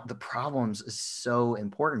pointing out the problems is so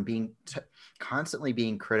important. Constantly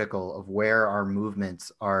being critical of where our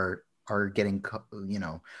movements are getting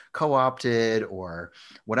co-opted or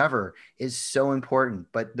whatever is so important.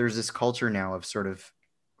 But there's this culture now of sort of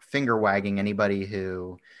finger wagging anybody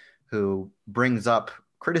who brings up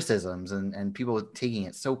criticisms, and people taking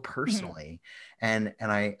it so personally. And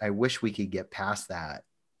I wish we could get past that,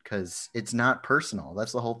 because it's not personal.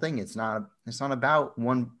 That's the whole thing. It's not about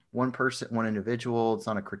one person, one individual. It's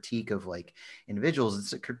not a critique of like individuals.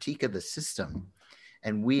 It's a critique of the system.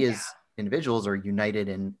 And we as individuals are united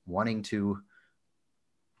in wanting to,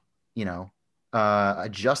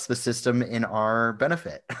 adjust the system in our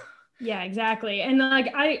benefit. Yeah, exactly. And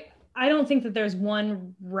like, I don't think that there's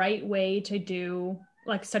one right way to do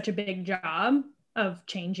like such a big job of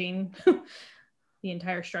changing the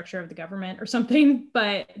entire structure of the government or something,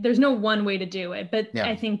 but there's no one way to do it. But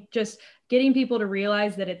I think just getting people to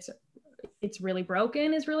realize that it's really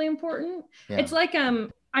broken is really important. Yeah. It's like,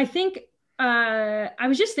 I think, I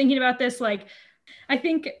was just thinking about this, like, I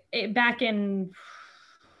think back in,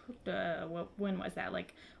 when was that?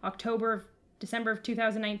 Like December of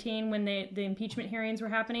 2019, when the impeachment hearings were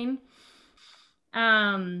happening.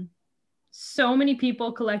 So many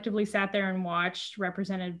people collectively sat there and watched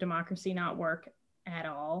representative democracy not work at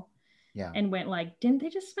all. Yeah. And went like, didn't they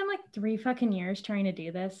just spend like 3 fucking years trying to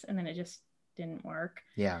do this? And then it just didn't work.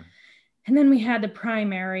 Yeah. And then we had the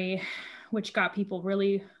primary, which got people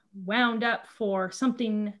really wound up for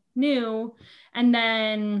something new. And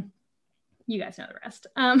then you guys know the rest.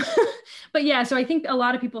 But yeah, so I think a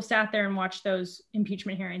lot of people sat there and watched those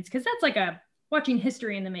impeachment hearings, because that's like watching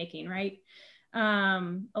history in the making, right?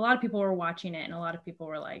 A lot of people were watching it, and a lot of people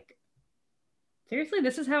were like, seriously,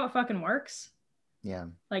 this is how it fucking works? Yeah.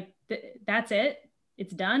 Like, that's it?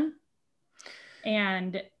 It's done?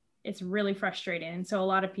 And it's really frustrating. And so a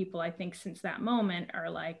lot of people, I think, since that moment are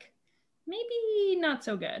like, maybe not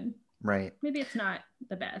so good. Right. Maybe it's not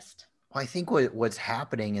the best. Well, I think what's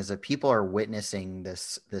happening is that people are witnessing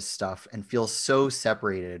this stuff and feel so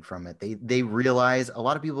separated from it. They realize a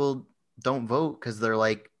lot of people don't vote because they're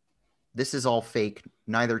like, this is all fake.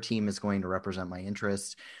 Neither team is going to represent my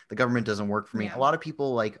interests. The government doesn't work for me. Yeah. A lot of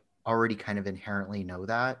people like already kind of inherently know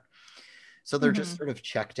that. So they're just sort of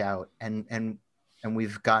checked out, and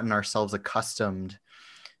we've gotten ourselves accustomed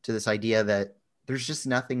to this idea that there's just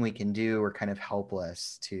nothing we can do. We're kind of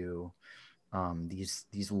helpless to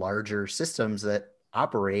these larger systems that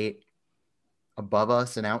operate above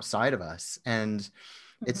us and outside of us. And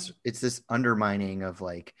it's this undermining of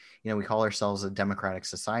like, we call ourselves a democratic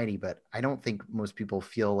society, but I don't think most people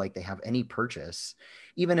feel like they have any purchase,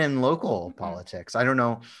 even in local politics. I don't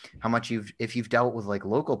know how much if you've dealt with like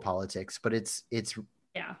local politics, but it's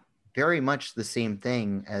very much the same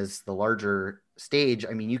thing as the larger stage.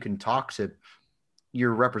 I mean, you can talk to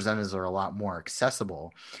your representatives are a lot more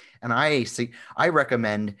accessible. And I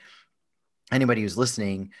recommend anybody who's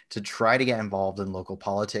listening to try to get involved in local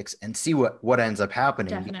politics and see what ends up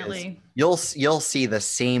happening. Definitely. Because you'll see the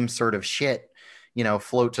same sort of shit,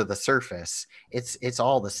 float to the surface. It's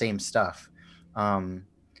all the same stuff. I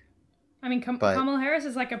mean, Kamala Harris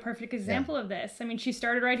is like a perfect example of this. I mean, she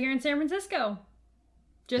started right here in San Francisco.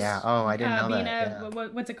 I didn't know being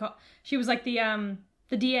that. What's it called? She was like the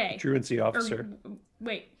DA. Truancy officer.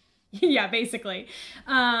 Yeah, basically.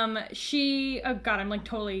 She, oh God, I'm like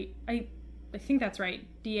totally, I think that's right,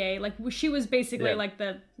 DA. Like she was basically like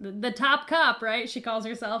the top cop, right? She calls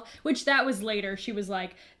herself, which that was later. She was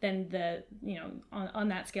like then the, on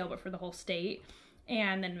that scale, but for the whole state.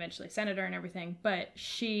 And then eventually senator and everything. But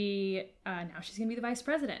she, now she's going to be the vice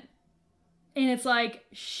president. And it's like,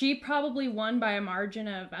 she probably won by a margin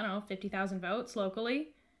of, I don't know, 50,000 votes locally,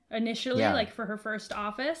 initially, like for her first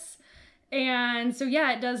office. And so,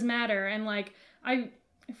 yeah, it does matter. And like, I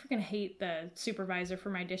freaking hate the supervisor for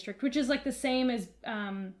my district, which is like the same as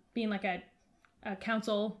being like a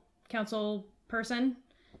council person.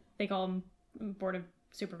 They call them board of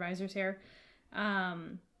supervisors here.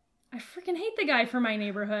 I freaking hate the guy for my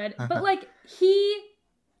neighborhood, but like he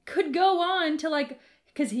could go on to like,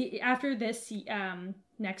 because after this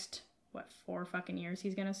next 4 fucking years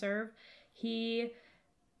he's gonna serve, he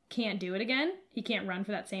can't do it again. He can't run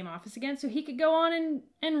for that same office again. So he could go on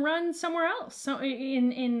and run somewhere else. So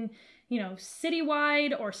in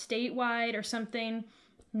citywide or statewide or something.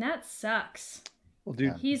 And that sucks. Well,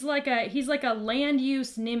 dude, he's like a land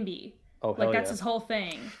use NIMBY. Oh, like that's his whole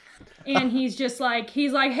thing. And he's like,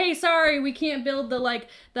 hey, sorry, we can't build the like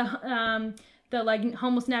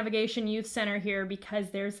homeless navigation youth center here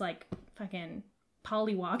because there's like fucking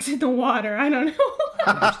pollywogs in the water. I don't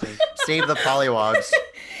know. Save the pollywogs.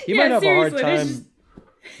 He might have a hard time.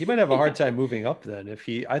 He might have a hard time moving up then.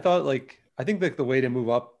 I think like the way to move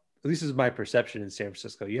up, at least is my perception in San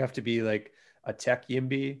Francisco, you have to be like a tech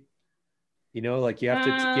YIMBY. You know, like you have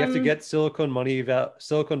to get Silicon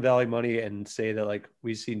Valley money and say that like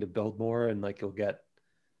we just need to build more, and like you'll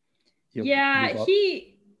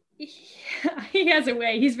he has a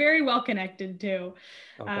way. He's very well connected too.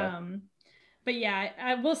 Okay. But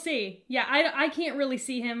yeah, we'll see. Yeah, I can't really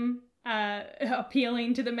see him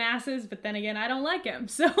appealing to the masses, but then again, I don't like him,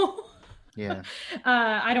 so yeah.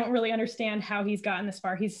 I don't really understand how he's gotten this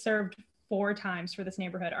far. He's served 4 times for this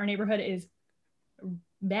neighborhood. Our neighborhood is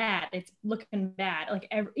bad. It's looking bad.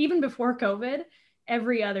 Like even before COVID,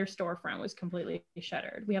 every other storefront was completely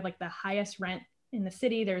shuttered. We have like the highest rent in the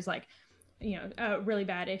city. There's like, you know, a really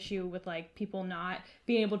bad issue with like people not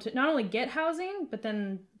being able to not only get housing, but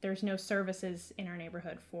then there's no services in our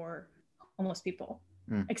neighborhood for homeless people,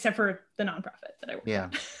 except for the nonprofit that I work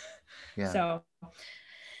at. Yeah. So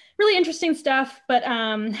really interesting stuff. But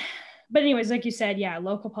anyways, like you said, yeah,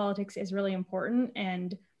 local politics is really important,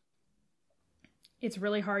 and it's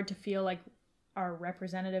really hard to feel like our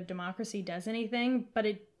representative democracy does anything, but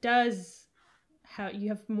it does. How you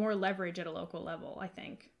have more leverage at a local level, I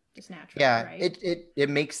think, just naturally. Yeah, right? it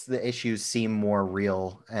makes the issues seem more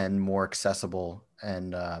real and more accessible,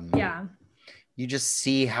 and you just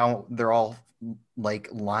see how they're all like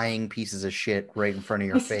lying pieces of shit right in front of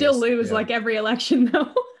your face. Still lose like every election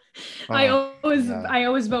though. I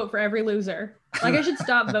always vote for every loser. Like I should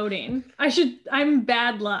stop voting. I'm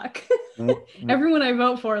bad luck. Everyone I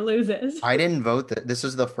vote for loses. I didn't vote. This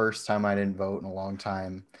was the first time I didn't vote in a long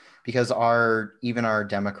time, because even our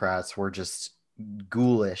Democrats were just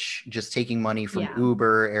ghoulish, just taking money from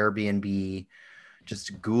Uber, Airbnb,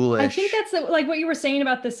 just ghoulish. I think that's like what you were saying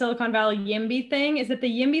about the Silicon Valley YIMBY thing, is that the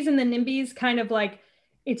YIMBYs and the NIMBYs kind of like,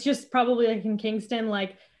 it's just probably like in Kingston,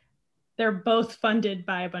 like they're both funded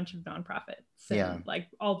by a bunch of nonprofits and like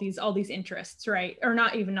all these interests, right? Or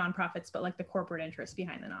not even nonprofits, but like the corporate interests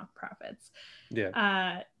behind the nonprofits.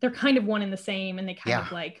 Yeah. They're kind of one and the same, and they kind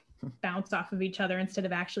of like bounce off of each other instead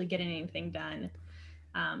of actually getting anything done.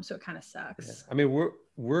 So it kind of sucks. Yeah. I mean,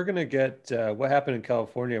 we're gonna get what happened in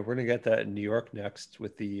California. We're gonna get that in New York next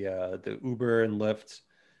with the Uber and Lyft,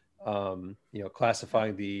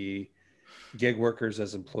 classifying the gig workers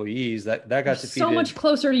as employees. That got defeated. So much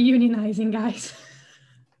closer to unionizing, guys.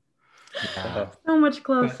 Yeah. So much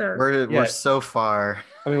closer. We're so far.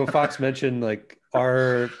 I mean, when Fox mentioned like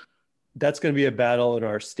that's going to be a battle in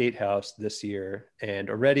our state house this year, and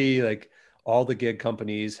already like all the gig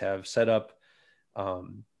companies have set up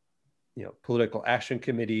political action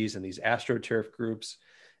committees and these AstroTurf groups,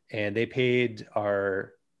 and they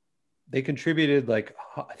contributed like,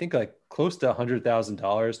 I think like close to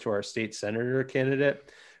 $100,000 to our state senator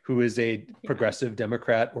candidate, who is a progressive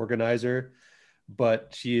Democrat organizer,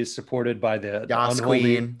 but she is supported by the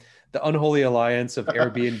unholy alliance of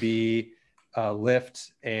Airbnb,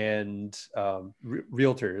 Lyft, and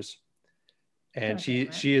realtors. And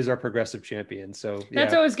she is our progressive champion. So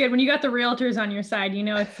that's always good when you got the realtors on your side. You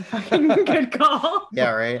know, it's a fucking good call. Yeah,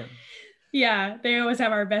 right. Yeah, they always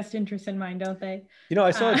have our best interests in mind, don't they? You know,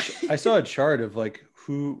 I saw a chart of like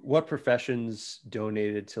what professions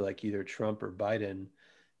donated to like either Trump or Biden,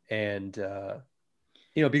 and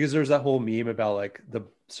because there's that whole meme about like the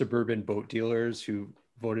suburban boat dealers who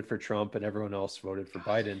voted for Trump and everyone else voted for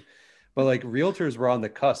Biden, but like realtors were on the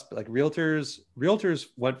cusp. Like realtors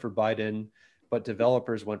went for Biden, but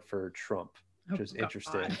developers went for Trump, which is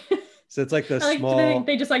interesting. So it's like small.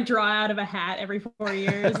 They just like draw out of a hat every 4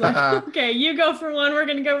 years. Like, okay, you go for one, we're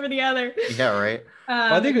gonna go for the other. Yeah, right.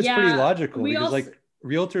 I think it's pretty logical because like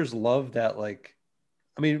realtors love that. Like,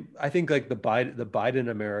 I mean, I think like the Biden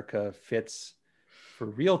America fits for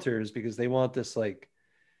realtors because they want this like,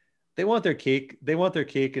 they want their cake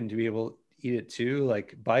and to be able to eat it too.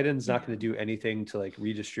 Like Biden's not going to do anything to like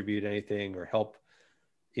redistribute anything or help,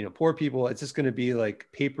 poor people. It's just going to be like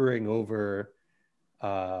papering over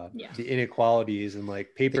the inequalities and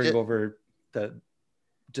like papering over the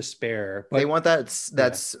despair. But they want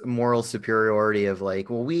that's moral superiority of like,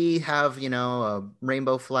 well, we have a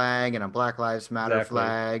rainbow flag and a Black Lives Matter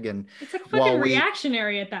flag, and it's like fucking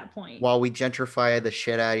reactionary at that point. While we gentrify the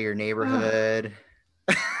shit out of your neighborhood.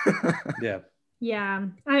 Yeah,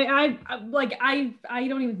 I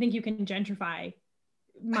don't even think you can gentrify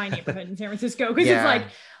my neighborhood in San Francisco because it's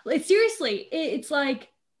like seriously, it's like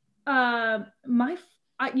I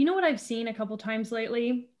you know what I've seen a couple times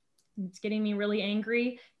lately? It's getting me really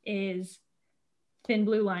angry is thin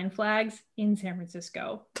blue line flags in San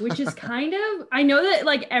Francisco, which is kind of, I know that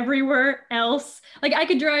like everywhere else, like I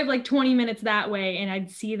could drive like 20 minutes that way and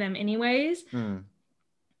I'd see them anyways.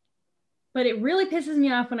 But it really pisses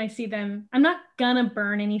me off when I see them. I'm not gonna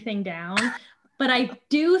burn anything down, but I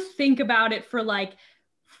do think about it for like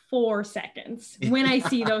 4 seconds when I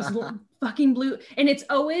see those fucking blue, and it's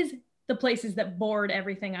always the places that board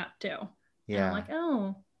everything up too. Yeah. And I'm like,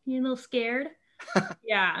 oh, you a little scared?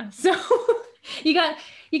 Yeah. So you got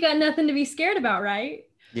nothing to be scared about, right?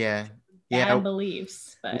 Yeah. Bad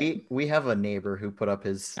beliefs. But we have a neighbor who put up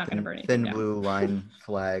his thin blue line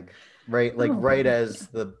flag right as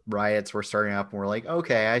the riots were starting up, and we're like,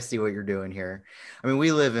 okay, I see what you're doing here. I mean,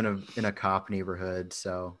 we live in a cop neighborhood,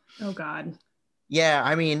 so. Oh God. Yeah,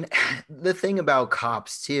 I mean, the thing about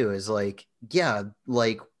cops too is like, yeah,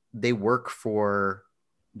 like they work for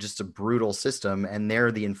just a brutal system and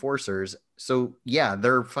they're the enforcers. So yeah,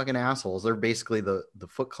 they're fucking assholes. They're basically the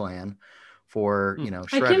Foot Clan for, you know,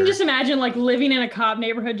 Shredder. I can just imagine like living in a cop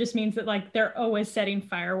neighborhood just means that like they're always setting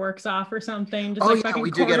fireworks off or something. Just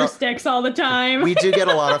fucking quarter sticks all the time. We do get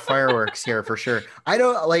a lot of fireworks here for sure. I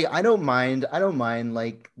don't mind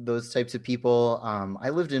like those types of people. I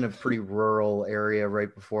lived in a pretty rural area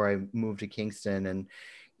right before I moved to Kingston, and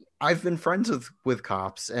I've been friends with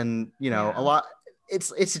cops, and you know, a lot.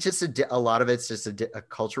 It's just a lot of it's just a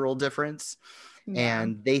cultural difference. Yeah.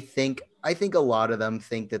 And I think a lot of them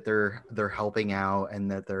think that they're helping out, and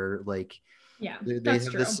that they're like, they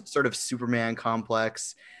have this sort of Superman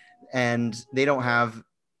complex, and they don't have,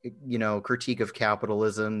 you know, critique of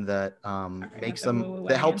capitalism that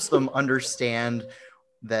that helps them understand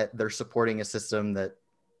that they're supporting a system that,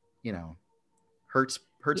 you know, hurts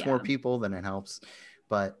more people than it helps.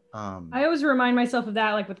 But I always remind myself of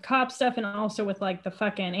that, like with cop stuff, and also with like the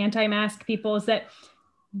fucking anti-mask people, is that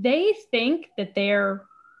they think that they're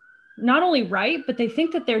not only right, but they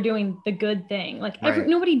think that they're doing the good thing. Like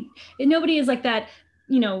nobody is like that,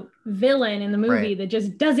 you know, villain in the movie that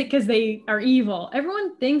just does it because they are evil.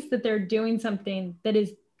 Everyone thinks that they're doing something that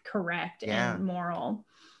is correct and moral.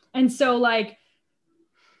 And so like,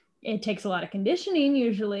 it takes a lot of conditioning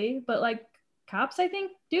usually, but like cops, I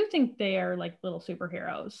think, do think they are like little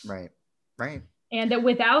superheroes. Right. And that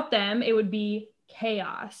without them, it would be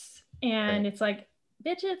chaos. And it's like,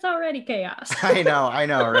 bitch, it's already chaos. I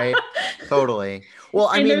know, right? Totally. Well,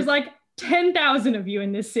 I mean, there's like 10,000 of you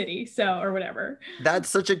in this city, so, or whatever. That's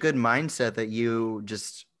such a good mindset that you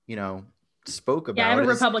just, you know, spoke about. Yeah, I have a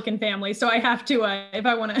Republican family, so I have to, if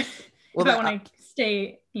I want to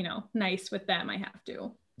stay, you know, nice with them, I have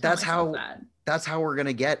to. That's how we're going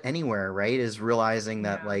to get anywhere, right? Is realizing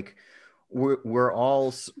that like, we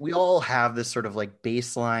all have this sort of like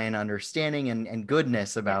baseline understanding and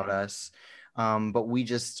goodness about us. But we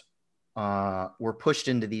just we're pushed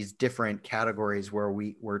into these different categories where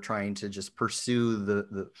we're trying to just pursue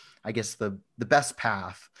the best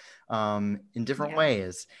path in different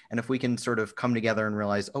ways. And if we can sort of come together and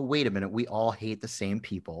realize, oh, wait a minute, we all hate the same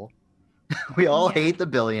people. We all hate the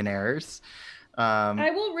billionaires.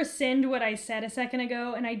 I will rescind what I said a second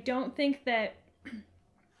ago, and I don't think that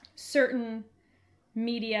certain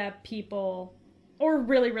media people or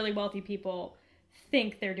really, really wealthy people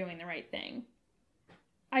think they're doing the right thing.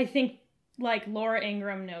 I think like Laura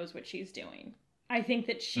Ingraham knows what she's doing. I think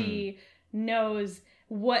that she knows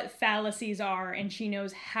what fallacies are, and she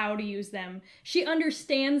knows how to use them. She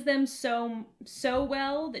understands them so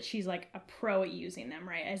well that she's like a pro at using them,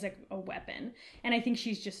 right, as a weapon. And I think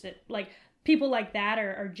she's just like, people like that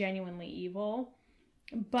are genuinely evil.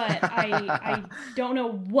 But I don't know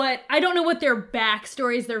what their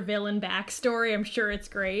backstory is, their villain backstory. I'm sure it's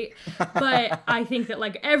great. But I think that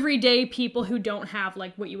like everyday people who don't have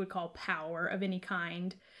like what you would call power of any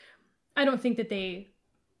kind, I don't think that they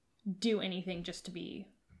do anything just to be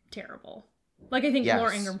terrible. Like I think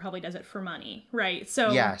Laura Ingraham probably does it for money, right?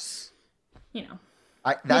 So you know.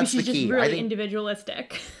 That's the key. Just really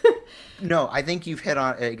individualistic. No, I think you've hit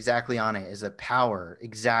on exactly on it. Is that power?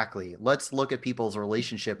 Exactly. Let's look at people's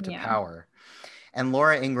relationship to power. And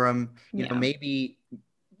Laura Ingraham, you know, maybe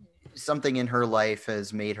something in her life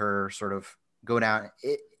has made her sort of go down.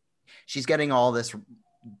 She's getting all this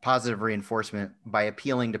positive reinforcement by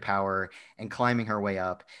appealing to power and climbing her way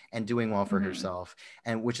up and doing well for herself,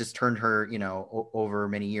 and which has turned her, you know, over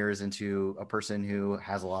many years into a person who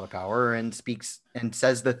has a lot of power and speaks and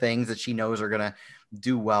says the things that she knows are going to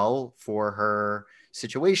do well for her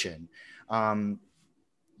situation.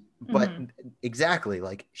 But exactly,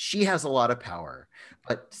 like she has a lot of power,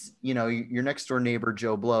 but you know, your next door neighbor,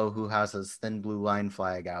 Joe Blow, who has his thin blue line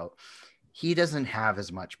flag out, he doesn't have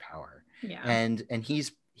as much power. Yeah. And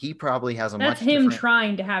he probably has a that's much him different...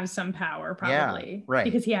 trying to have some power, probably. Yeah, right.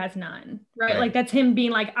 Because he has none. Right. Like that's him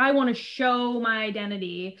being like, I want to show my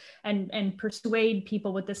identity and persuade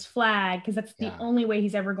people with this flag, because that's the only way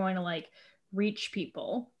he's ever going to like reach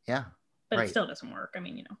people. Yeah. But it still doesn't work. I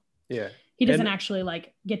mean, you know. Yeah. He doesn't actually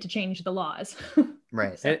like get to change the laws.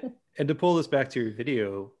 Right. And to pull this back to your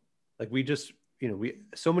video, like we just, you know,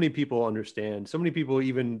 so many people understand, so many people,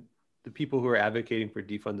 even the people who are advocating for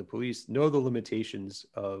defund the police, know the limitations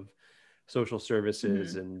of social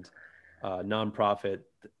services and nonprofits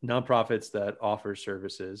that offer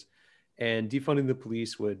services. And defunding the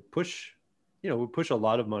police would push a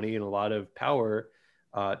lot of money and a lot of power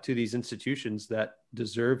to these institutions that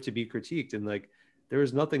deserve to be critiqued. And like, there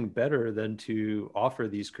is nothing better than to offer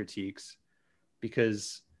these critiques,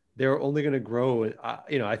 because they're only going to grow.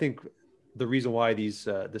 You know, I think the reason why the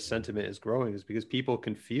sentiment is growing is because people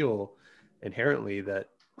can feel inherently that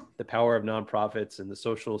the power of nonprofits and the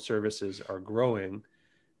social services are growing,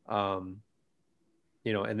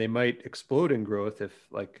 you know, and they might explode in growth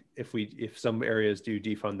if some areas do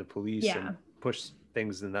defund the police and push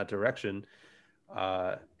things in that direction.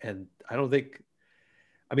 And I don't think,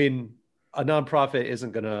 I mean, a nonprofit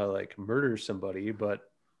isn't going to like murder somebody, but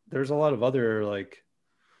there's a lot of other like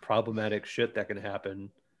problematic shit that can happen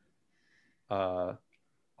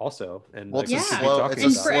also. And well, like,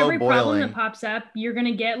 and for every problem that pops up, you're going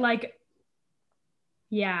to get like,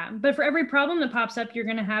 but for every problem that pops up, you're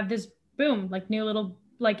going to have this boom, like new little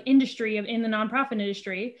like industry in the nonprofit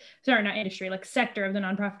industry. Sorry, not industry, like sector of the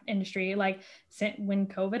nonprofit industry. Like when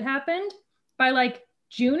COVID happened, by like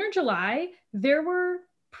June or July, there were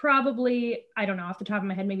probably, I don't know, off the top of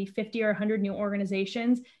my head, maybe 50 or 100 new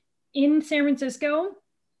organizations in San Francisco,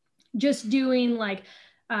 just doing like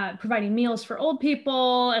providing meals for old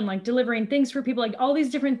people and like delivering things for people, like all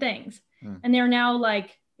these different things. And they're now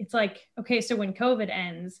like, it's like, okay, so when COVID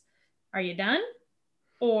ends, are you done?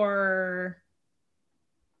 Or,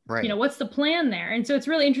 you know, what's the plan there? And so it's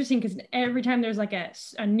really interesting because every time there's like a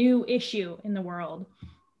new issue in the world,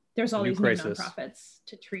 there's all these new nonprofits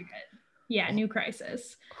to treat it. Yeah, new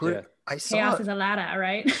crisis. Chaos is a ladder,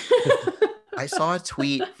 right? I saw a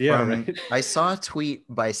tweet I saw a tweet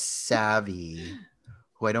by Savvy,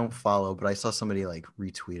 who I don't follow, but I saw somebody like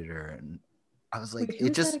retweeted her, and I was like,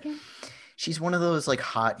 she's one of those like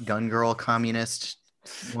hot gun girl communist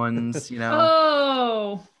ones, you know?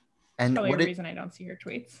 Oh, and probably a reason I don't see her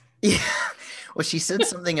tweets. Yeah, well, she said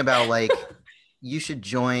something about like you should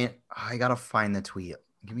join. I gotta find the tweet.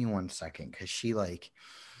 Give me 1 second, because she like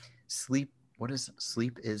sleep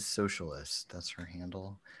is socialist. That's her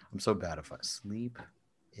handle. I'm so bad if Sleep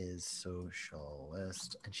is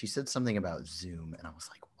socialist. And she said something about Zoom, and I was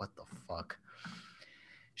like, what the fuck?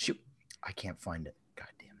 I can't find it. God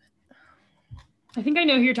damn it. I think I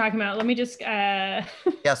know who you're talking about. Let me just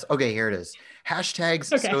Yes, okay, here it is.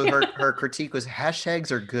 Hashtags. Okay. So her critique was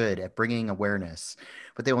hashtags are good at bringing awareness,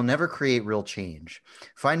 but they will never create real change.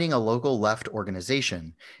 Finding a local left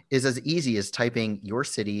organization is as easy as typing your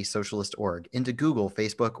city socialist org into Google,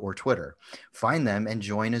 Facebook, or Twitter. Find them and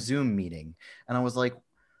join a Zoom meeting. And I was like,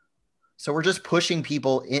 so we're just pushing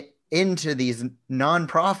people into these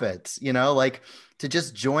nonprofits, you know, like to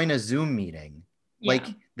just join a Zoom meeting. Yeah. Like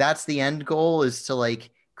that's the end goal, is to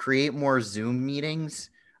like create more Zoom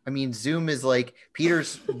meetings. I mean, Zoom is like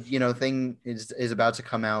Peter's, you know, thing is about to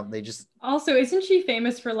come out. They just also, isn't she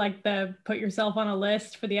famous for like the put yourself on a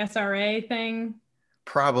list for the SRA thing?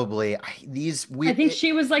 Probably. I think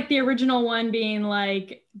she was like the original one, being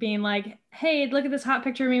like, hey, look at this hot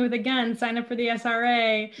picture of me with a gun, sign up for the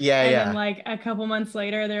SRA. Yeah. And then like a couple months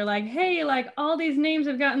later, they're like, hey, like all these names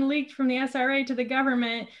have gotten leaked from the SRA to the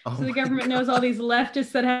government. So the government knows all these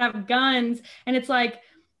leftists that have guns. And it's like,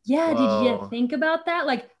 yeah, whoa. Did you think about that?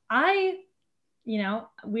 Like you know,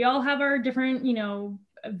 we all have our different, you know,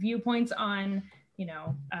 viewpoints on, you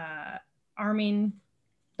know, arming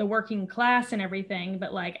the working class and everything.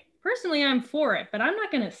 But like, personally, I'm for it, but I'm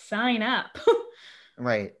not going to sign up.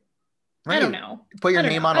 Right. I don't know. Put your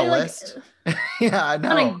name on a list. Yeah, no.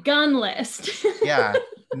 On a gun list. Yeah,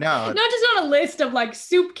 no. Not just on a list of like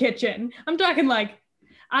soup kitchen. I'm talking like,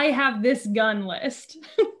 I have this gun list.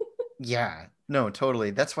 Yeah. No,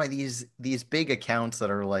 totally. That's why these big accounts that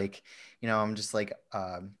are like, you know, I'm just like,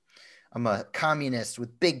 I'm a communist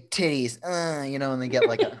with big titties, you know, and they get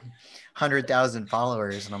like 100,000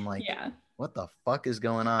 followers, and I'm like, yeah, what the fuck is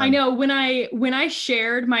going on? I know when I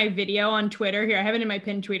shared my video on Twitter, here I have it in my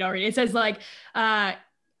pinned tweet already. It says like,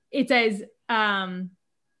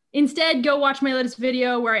 Instead, go watch my latest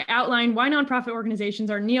video where I outline why nonprofit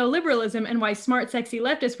organizations are neoliberalism and why smart, sexy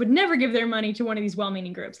leftists would never give their money to one of these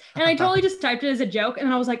well-meaning groups. And I totally just typed it as a joke. And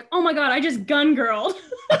then I was like, oh my God, I just gun girled.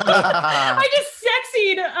 I just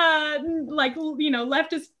sexied,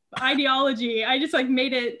 leftist ideology. I just like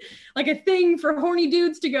made it like a thing for horny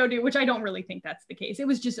dudes to go do, which I don't really think that's the case. I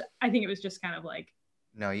think it was just kind of like,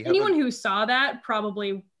 no, anyone who saw that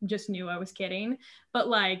probably just knew I was kidding. But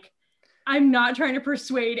like, I'm not trying to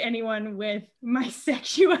persuade anyone with my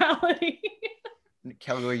sexuality.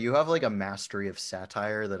 Kelgor, you have like a mastery of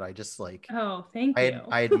satire that I just like. Oh, thank you.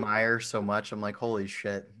 I admire so much. I'm like, holy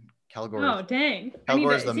shit, Kelgor. Oh, dang.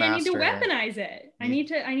 Kelgor's the master. I need to weaponize it. I need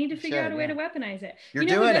to figure out a way to weaponize it. You're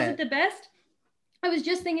doing who does it the best? I was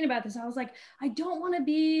just thinking about this. I was like, I don't want to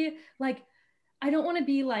be like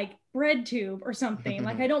BreadTube or something.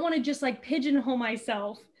 Like, I don't want to just like pigeonhole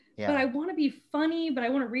myself. Yeah. But I want to be funny, but I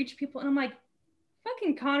want to reach people. And I'm like,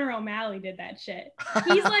 fucking Connor O'Malley did that shit.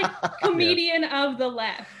 He's like comedian of the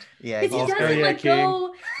left. Yeah. Because he doesn't like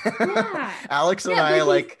go. Yeah. Alex and I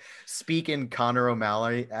like speak in Connor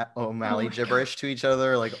O'Malley gibberish to each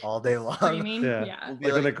other like all day long. Screaming. Yeah.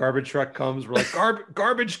 Like when the garbage truck comes, we're like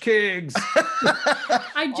garbage kids.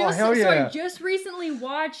 I just recently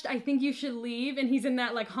watched I Think You Should Leave, and he's in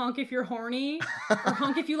that like honk if you're horny or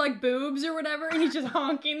honk if you like boobs or whatever, and he's just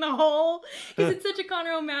honking the whole, because it's such a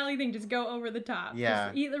Connor O'Malley thing, just go over the top.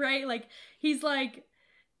 Yeah. Right? Like he's like,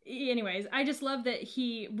 anyways, I just love that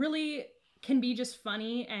he really can be just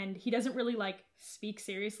funny, and he doesn't really like speak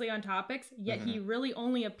seriously on topics, yet he really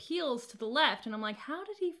only appeals to the left. And I'm like, how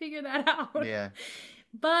did he figure that out? Yeah.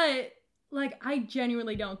 But like, I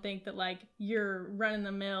genuinely don't think that like your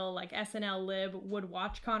run-of-the-mill like SNL lib would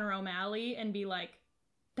watch Connor O'Malley and be like,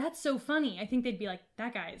 that's so funny. I think they'd be like,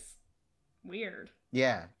 that guy's weird.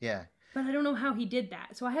 Yeah, yeah. But I don't know how he did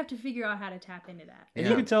that, so I have to figure out how to tap into that. And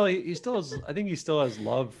you can tell he still has. I think he still has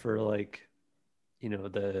love for like,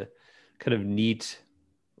 the kind of neat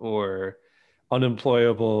or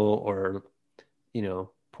unemployable or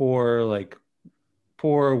poor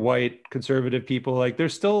white conservative people. Like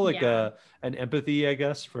there's still like an empathy, I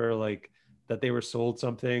guess, for like that they were sold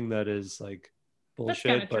something that is like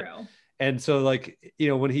bullshit. That's true. And so like,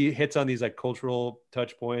 when he hits on these like cultural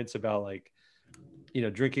touch points about like,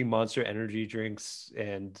 drinking Monster energy drinks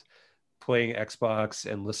and playing Xbox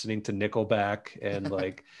and listening to Nickelback and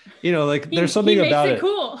like, there's something about it.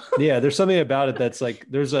 Cool. Yeah, there's something about it that's like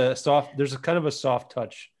there's a kind of a soft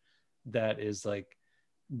touch that is like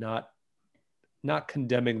not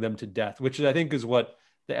condemning them to death, which I think is what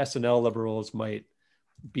the SNL liberals might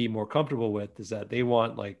be more comfortable with, is that they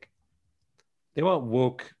want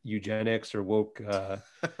woke eugenics or woke woke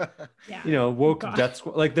death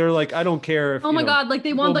squad. Like they're like, I don't care if God, like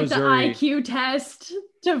they want like Missouri, the IQ test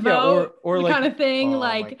to vote or like, kind of thing.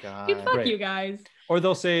 Like, fuck you guys. Or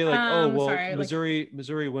they'll say like,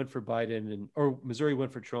 Missouri went for Biden or Missouri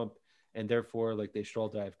went for Trump, and therefore like they should all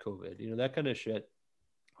die of COVID. That kind of shit.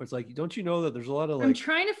 It's like, don't you know that there's a lot of like, I'm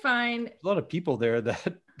trying to find a lot of people there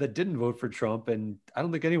that didn't vote for Trump, and I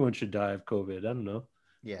don't think anyone should die of COVID. I don't know.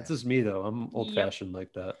 Yeah, it's just me though. I'm old fashioned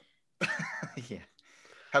like that. Yeah.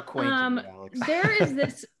 How quaint, Alex. There is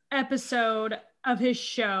this episode of his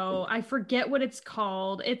show. I forget what it's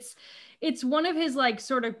called. It's one of his like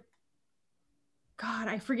sort of, God,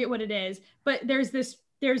 I forget what it is. But there's this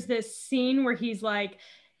scene where he's like,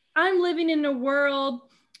 I'm living in a world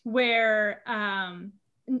where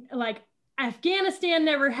like Afghanistan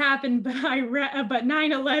never happened, but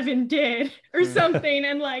 9/11 did, or something.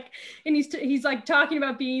 And he's like talking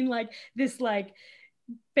about being like this, like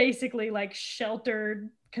basically like sheltered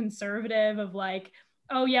conservative of like,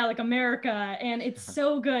 oh yeah, like America, and it's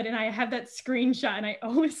so good. And I have that screenshot, and I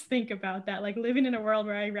always think about that, like living in a world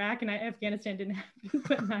where Iraq and Afghanistan didn't happen,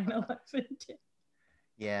 but 9/11 did.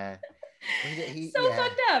 Yeah.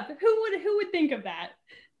 Fucked up. Who would think of that?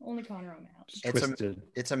 Only Connor O'Malley.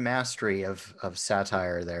 It's a mastery of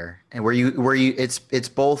satire there, and where you it's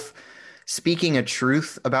both speaking a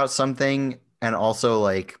truth about something and also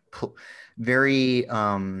like very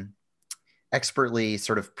expertly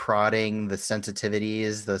sort of prodding the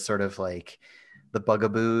sensitivities, the sort of like the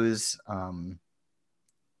bugaboos, and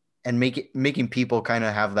making people kind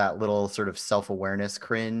of have that little sort of self-awareness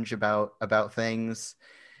cringe about things.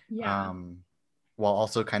 Yeah. While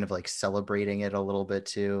also kind of like celebrating it a little bit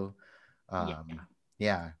too.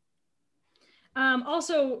 Yeah.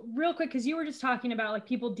 Also, real quick, because you were just talking about like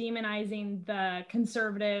people demonizing the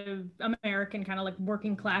conservative American kind of like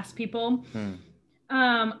working class people.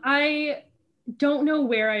 I don't know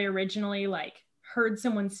where I originally like heard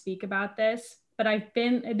someone speak about this, but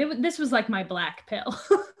this was like my black pill.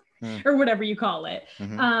 or whatever you call it.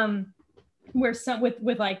 Where some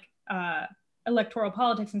with like electoral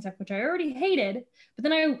politics and stuff, which I already hated, but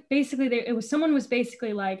then someone was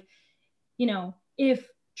basically like, you know, if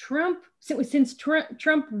since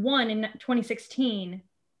Trump won in 2016,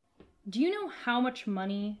 do you know how much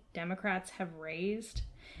money Democrats have raised?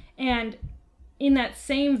 And in that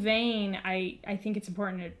same vein, I think it's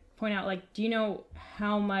important to point out, like, do you know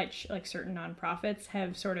how much like certain nonprofits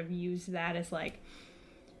have sort of used that as like,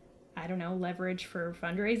 I don't know, leverage for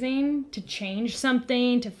fundraising to change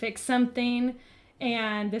something, to fix something?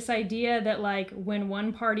 And this idea that like when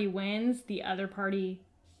one party wins, the other party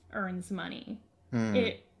earns money.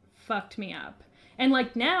 It fucked me up. And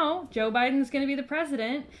like now, Joe Biden's going to be the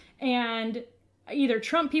president, and either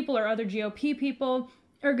Trump people or other GOP people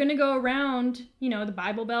are going to go around, you know, the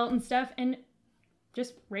Bible Belt and stuff and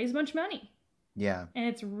just raise a bunch of money. Yeah. And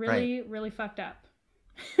it's really, really fucked up.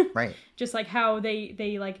 Right. Just like how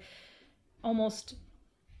they like almost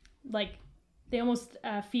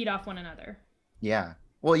feed off one another. Yeah.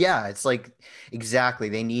 Well, yeah, it's like exactly.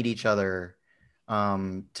 They need each other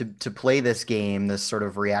to play this game, this sort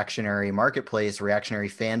of reactionary marketplace, reactionary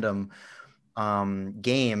fandom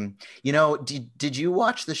game. You know, did you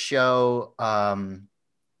watch the show?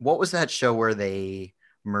 What was that show where they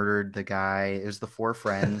murdered the guy? It was The Four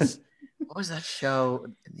Friends. What was that show?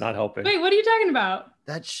 Not helping. Wait, what are you talking about?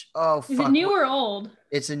 Is it new or old?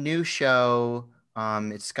 It's a new show.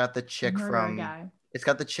 It's got the chick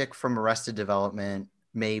from Arrested Development,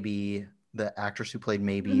 maybe the actress who played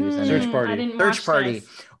Maybe. Search Party. I didn't watch Party. This.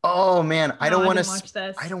 Oh man, no, I don't want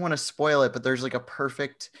to spoil it, but there's like a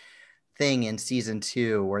perfect thing in season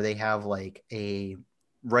 2 where they have like a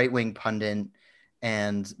right-wing pundit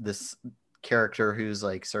and this character who's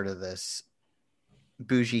like sort of this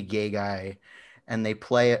bougie gay guy, and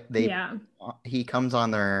he comes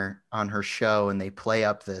on her show and they play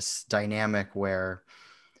up this dynamic where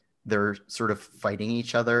they're sort of fighting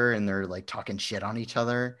each other and they're like talking shit on each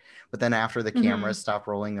other, but then after the cameras stop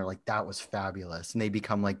rolling, they're like, that was fabulous, and they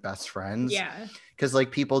become like best friends. Yeah, because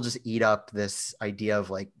like people just eat up this idea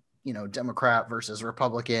of like, you know, Democrat versus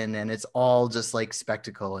Republican, and it's all just like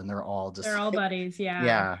spectacle, and they're all buddies.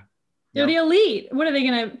 Yeah. They're the elite. What are they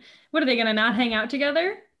gonna not hang out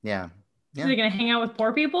together? Yeah. Are they gonna hang out with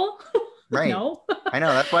poor people? Right. No. I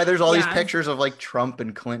know. That's why there's all these pictures of like Trump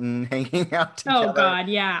and Clinton hanging out together. Oh God,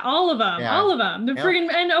 yeah, all of them. The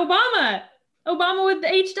friggin' and Obama with the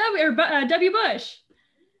HW or W. Bush.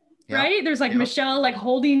 Yep. Right? There's like Michelle like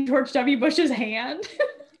holding George W. Bush's hand.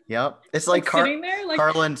 Yep. It's like sitting there, like,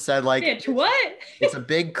 Carlin said, like, bitch, what? It's a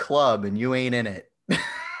big club and you ain't in it.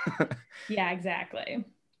 Yeah, exactly.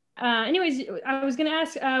 Anyways, I was gonna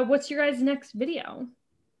ask, what's your guys' next video?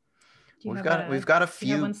 We've got a few. Do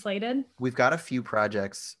you have one slated? We've got a few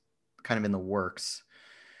projects kind of in the works.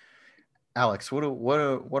 Alex, what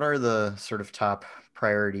are the sort of top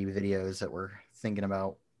priority videos that we're thinking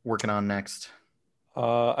about working on next?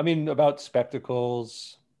 I mean, about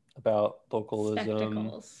spectacles, about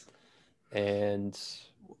localism, and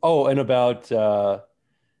about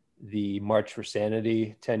the March for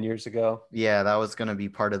Sanity 10 years ago. Yeah, that was going to be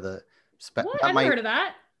part of the. What? I've heard of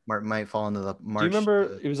that. Might fall into the March. Do you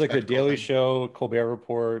remember it was like the Daily Show, Colbert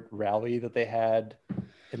Report rally that they had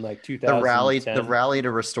in like 2010? The rally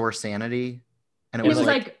to restore sanity, and it was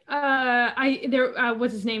like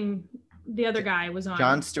what's his name? The other guy was on.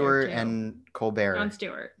 Jon Stewart and Colbert. Jon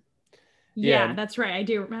Stewart. Yeah, that's right. I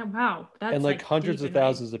do. Wow, that's and like hundreds of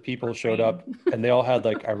thousands of people showed up, and they all had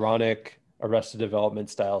like ironic Arrested Development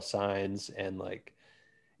style signs, and like,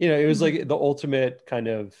 you know, it was like the ultimate kind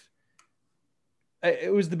of.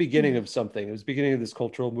 It was the beginning of something. It was the beginning of this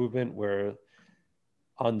cultural movement where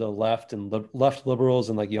on the left and left liberals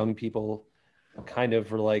and like young people kind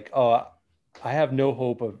of were like, oh, I have no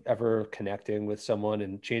hope of ever connecting with someone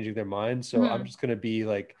and changing their mind. So I'm just going to be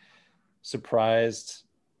like surprised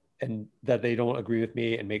and that they don't agree with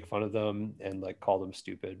me and make fun of them and like call them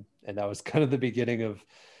stupid. And that was kind of the beginning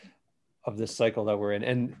of this cycle that we're in.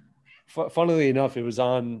 And funnily enough, it was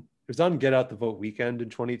on Get Out the Vote weekend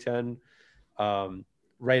in 2010.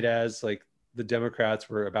 Right as like the Democrats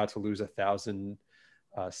were about to lose 1,000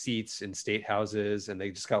 seats in state houses, and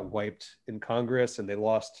they just got wiped in Congress, and they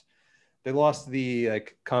lost the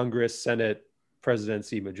like Congress, Senate,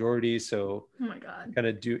 presidency majority. So oh my God, kind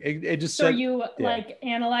of do it just. So like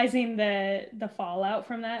analyzing the fallout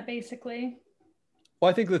from that, basically.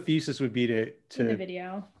 Well, I think the thesis would be to in the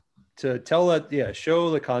video to tell that,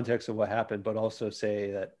 show the context of what happened, but also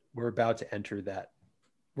say that we're about to enter that.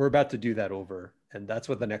 We're about to do that over, and that's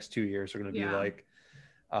what the next 2 years are going to be like.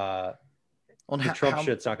 The Trump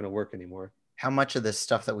shit's not going to work anymore. How much of this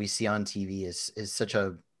stuff that we see on TV is such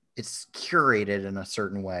a it's curated in a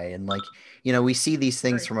certain way. And like, you know, we see these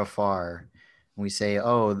things from afar and we say,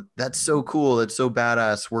 oh, that's so cool. That's so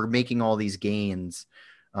badass. We're making all these gains.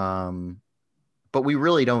 But we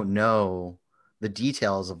really don't know the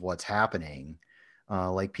details of what's happening,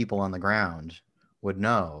 like people on the ground would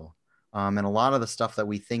know. And a lot of the stuff that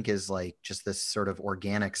we think is like just this sort of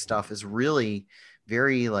organic stuff is really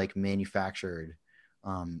very like manufactured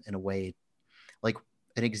in a way. Like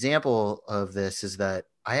an example of this is that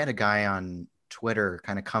I had a guy on Twitter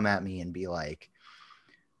kind of come at me and be like,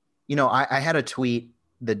 you know, I had a tweet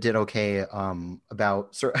that did okay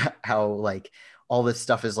about how like all this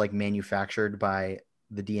stuff is like manufactured by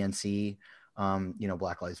the DNC, you know,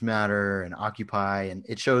 Black Lives Matter and Occupy, and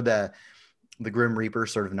it showed that the Grim Reaper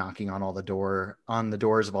sort of knocking on the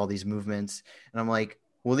doors of all these movements, and I'm like,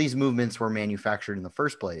 well, these movements were manufactured in the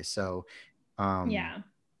first place, so yeah.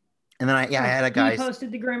 And then I had a guy. He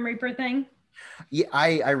posted the Grim Reaper thing. Yeah,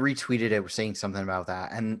 I retweeted it saying something about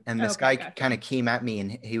that, and this guy kind of came at me,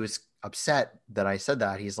 and he was upset that I said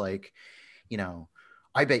that. He's like, you know,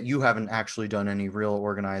 I bet you haven't actually done any real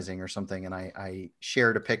organizing or something. And I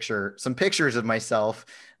shared some pictures of myself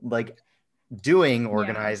like doing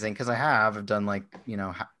organizing, because I've done like, you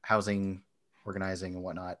know, housing organizing and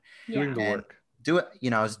whatnot. Doing the work.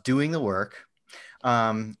 I was doing the work.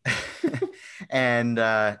 And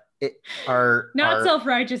not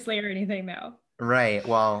self-righteously or anything though. Right.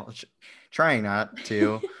 Well, trying not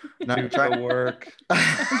to. Not try to work.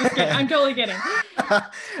 I'm just kidding. I'm totally kidding.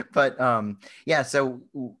 But yeah, so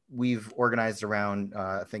we've organized around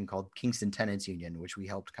a thing called Kingston Tenants Union, which we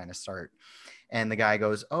helped kind of start. And the guy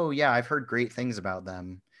goes, "Oh yeah, I've heard great things about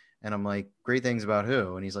them." And I'm like, "Great things about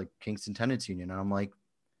who?" And he's like, "Kingston Tenants Union." And I'm like,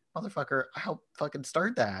 "Motherfucker, I helped fucking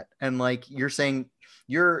start that." And like, you're saying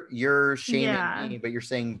you're shaming me, but you're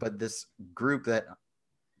saying, but this group that,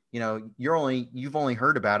 you know, you've only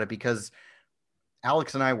heard about it because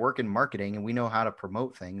Alex and I work in marketing and we know how to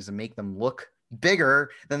promote things and make them look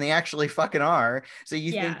bigger than they actually fucking are. So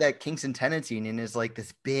you think that Kingston Tenants Union is like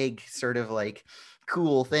this big sort of like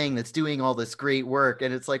cool thing that's doing all this great work.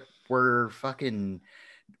 And it's like, we're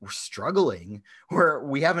struggling,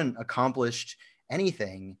 we haven't accomplished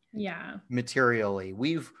anything materially.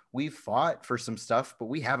 We've fought for some stuff, but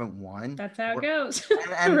we haven't won. That's how it goes.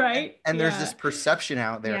 Right. And there's this perception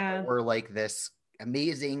out there that we're like this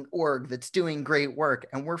amazing org that's doing great work,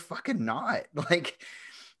 and we're fucking not. Like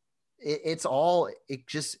it's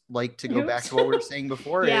just like, to go back to what we were saying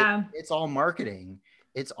before, it's all marketing.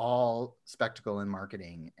 It's all spectacle and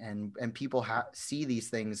marketing, and people see these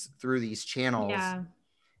things through these channels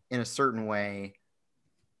in a certain way.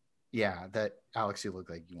 Yeah, that Alex, you look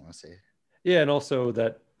like you want to say. Yeah, and also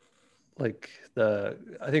that, like, I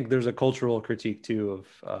think there's a cultural critique too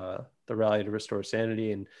of the Rally to Restore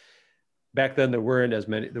Sanity, and back then there weren't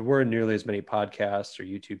nearly as many podcasts or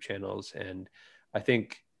YouTube channels, and I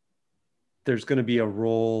think there's going to be a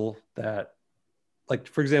role that, like,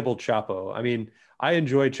 for example, Chapo. I mean, I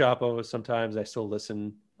enjoy Chapo sometimes. I still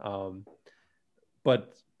listen,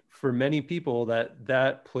 but for many people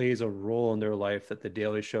that plays a role in their life that the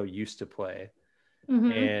Daily Show used to play.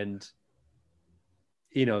 Mm-hmm. And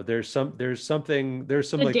you know, there's some the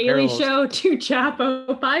like Daily parallels. Show to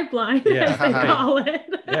Chapo pipeline, as they call it.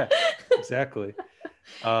 Yeah, exactly.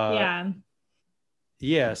 Yeah.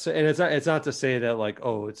 So, and it's not to say that like,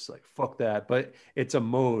 oh, it's like, fuck that, but it's a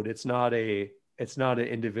mode. It's not an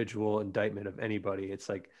individual indictment of anybody. It's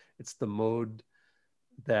like, it's the mode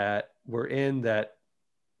that we're in that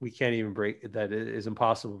we can't even break, that it is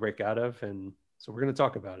impossible to break out of. And so we're going to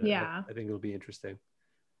talk about it. Yeah. I think it'll be interesting.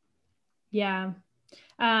 Yeah.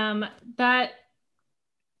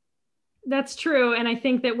 That's true. And I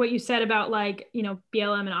think that what you said about, like, you know,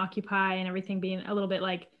 BLM and Occupy and everything being a little bit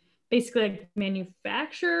like basically like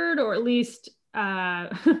manufactured, or at least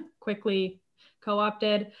quickly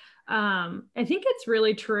co-opted. I think it's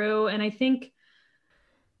really true. And I think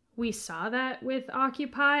we saw that with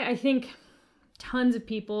Occupy. I think tons of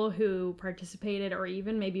people who participated or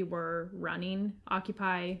even maybe were running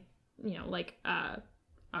Occupy, you know, like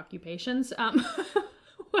occupations,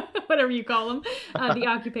 whatever you call them, the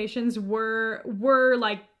occupations were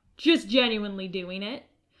like just genuinely doing it.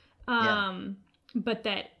 But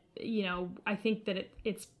that, you know, I think that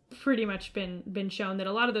it's pretty much been shown that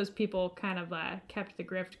a lot of those people kind of kept the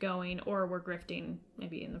grift going, or were grifting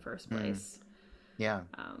maybe in the first place. Yeah.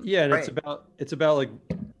 And right. it's about like,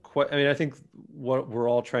 I mean, I think what we're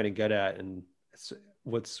all trying to get at, and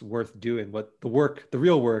what's worth doing, what the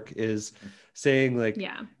real work is saying, like,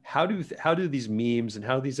 how do these memes and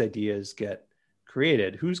how these ideas get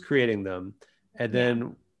created, who's creating them, and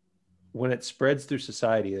then when it spreads through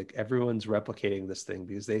society, like everyone's replicating this thing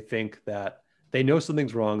because they think that they know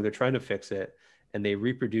something's wrong, they're trying to fix it, and they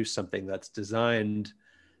reproduce something that's designed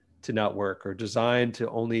to not work or designed to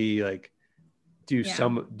only like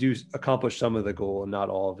accomplish some of the goal and not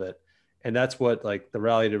all of it. And that's what like the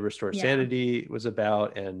Rally to Restore Sanity was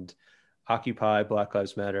about, and Occupy, Black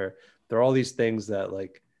Lives Matter. There are all these things that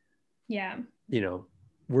like, you know,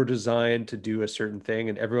 were designed to do a certain thing,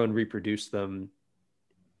 and everyone reproduced them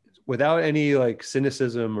without any like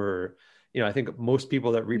cynicism or, you know, I think most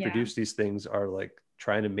people that reproduce these things are like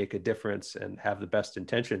trying to make a difference and have the best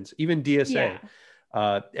intentions. Even DSA,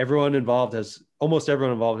 almost everyone involved has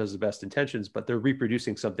the best intentions, but they're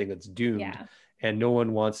reproducing something that's doomed, and no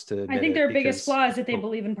one wants to. I think their biggest flaw is that they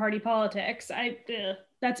believe in party politics.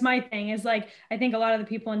 That's my thing, is like, I think a lot of the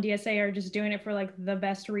people in DSA are just doing it for like the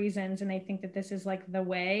best reasons, and they think that this is like the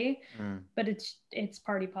way, but it's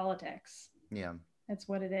party politics. Yeah, that's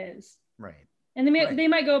what it is. Right. And they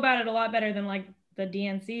might go about it a lot better than like the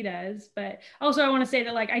DNC does. But also I want to say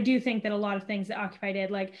that like, I do think that a lot of things that Occupy did,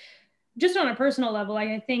 like just on a personal level, like,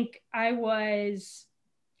 I think I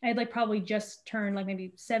had like probably just turned like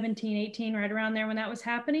maybe 17, 18, right around there when that was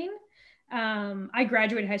happening. I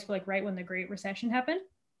graduated high school like right when the Great Recession happened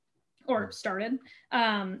or started.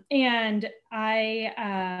 And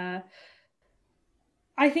I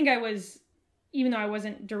think I was, even though I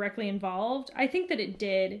wasn't directly involved, I think that it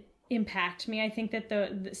did impact me. I think that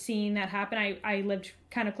the seeing that happen, I lived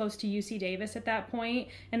kind of close to UC Davis at that point,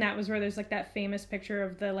 and that was where there's like that famous picture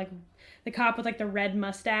of the cop with like the red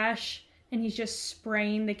mustache, and he's just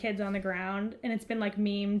spraying the kids on the ground, and it's been like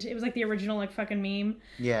memed. It was like the original like fucking meme.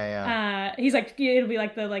 He's like, it'll be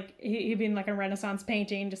like he'd be in like a Renaissance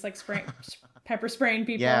painting, just like spraying pepper spraying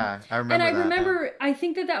people. I remember. I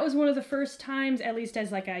think that was one of the first times, at least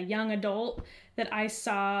as like a young adult, that I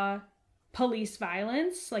saw police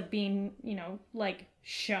violence like being, you know, like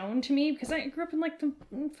shown to me, because I grew up in like the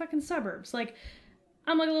fucking suburbs. Like,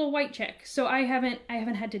 I'm like a little white chick, so I haven't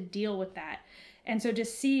had to deal with that. And so to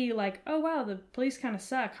see like, oh wow, the police kind of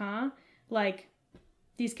suck, huh? Like,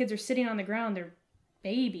 these kids are sitting on the ground, they're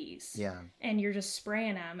babies, and you're just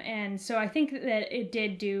spraying them. And so I think that it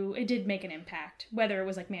did make an impact, whether it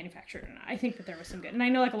was like manufactured or not. I think that there was some good, and I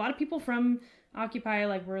know like a lot of people from Occupy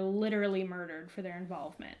like were literally murdered for their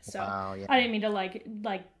involvement. So I didn't mean to like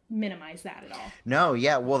minimize that at all. No,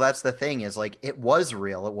 well, that's the thing, is like, it was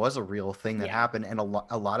real. It was a real thing that happened, and a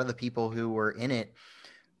lot of the people who were in it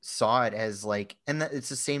saw it as like, and it's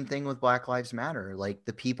the same thing with Black Lives Matter. Like,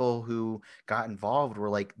 the people who got involved were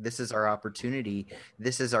like, this is our opportunity,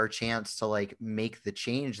 this is our chance to like make the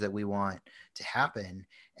change that we want to happen.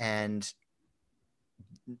 And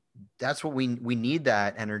that's what we need,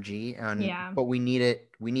 that energy. And but we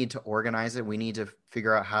need to organize it. We need to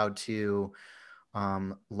figure out how to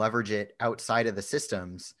leverage it outside of the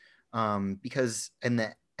systems, because at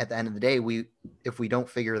the end of the day, if we don't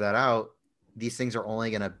figure that out, these things are only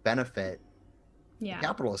going to benefit the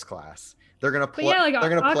capitalist class. They're going to play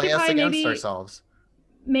us against ourselves.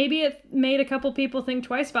 Maybe it made a couple people think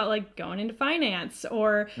twice about like going into finance,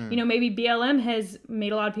 or you know, maybe BLM has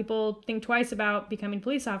made a lot of people think twice about becoming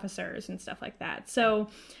police officers and stuff like that. So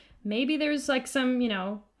maybe there's like some, you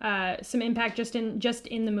know, some impact just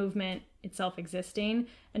in the movement itself existing,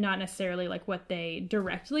 and not necessarily like what they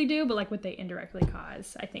directly do, but like what they indirectly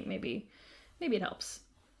cause. I think maybe it helps,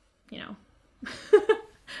 you know,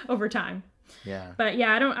 over time. But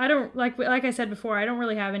I don't like I said before, I don't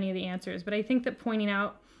really have any of the answers, but I think that pointing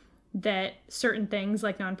out that certain things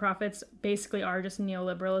like nonprofits basically are just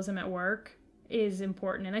neoliberalism at work is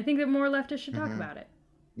important, and I think that more leftists should talk about it.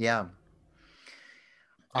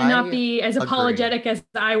 And not be as apologetic as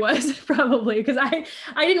I was, probably, because I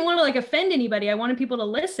didn't want to like offend anybody. I wanted people to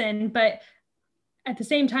listen, but at the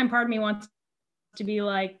same time, part of me wants to be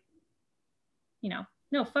like, you know,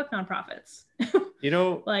 no, fuck nonprofits. You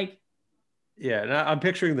know, like, yeah, and I'm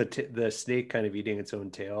picturing the snake kind of eating its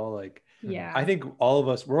own tail. Like, I think all of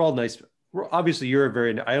us, we're all nice. Obviously, you're a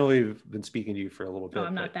very, I only have been speaking to you for a little bit. Oh,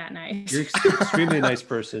 I'm not that nice. You're extremely nice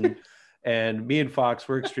person. And me and Fox,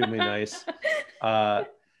 we're extremely nice.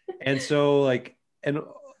 And so like, and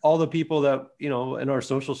all the people that, you know, in our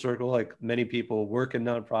social circle, like many people work in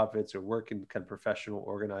nonprofits or work in kind of professional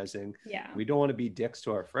organizing. We don't want to be dicks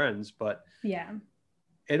to our friends, but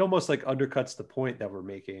it almost like undercuts the point that we're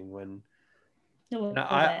making when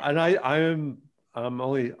I'm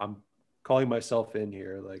calling myself in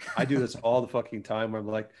here. Like, I do this all the fucking time where I'm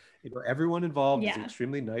like, you know, everyone involved is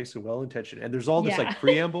extremely nice and well-intentioned. And there's all this like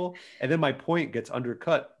preamble. And then my point gets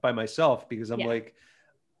undercut by myself because I'm like,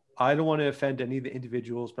 I don't want to offend any of the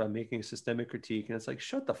individuals, but I'm making a systemic critique. And it's like,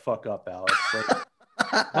 shut the fuck up, Alex. Like,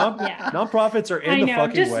 Nonprofits are in the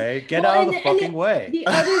fucking way. Get out of the fucking way.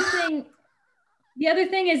 The other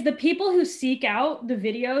thing is the people who seek out the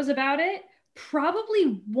videos about it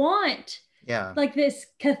probably want like this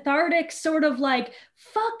cathartic sort of like,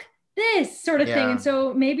 fuck this sort of thing. And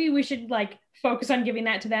so maybe we should like focus on giving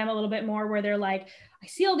that to them a little bit more, where they're like, I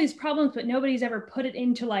see all these problems, but nobody's ever put it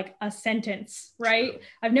into like a sentence, right? True.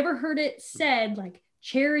 I've never heard it said like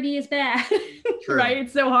charity is bad, right?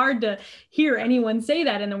 It's so hard to hear anyone say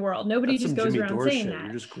that in the world. Nobody just goes around saying that.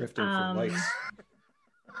 You're just grifting for likes.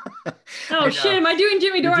 Oh shit, am I doing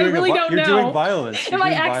Jimmy Dore? I really don't know. You're doing violence. Am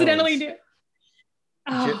I accidentally doing?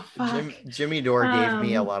 Oh, Jimmy Dore gave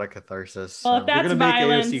me a lot of catharsis. Well, if that's you're gonna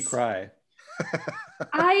violence, make AOC cry.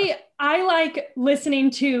 I like listening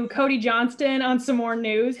to Cody Johnston on Some More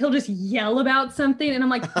News. He'll just yell about something, and I'm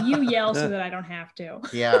like, you yell so that I don't have to.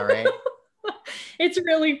 Yeah, right. It's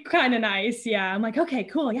really kind of nice. Yeah, I'm like, okay,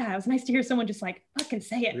 cool. Yeah, it was nice to hear someone just like fucking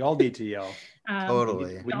say it. We all need to yell.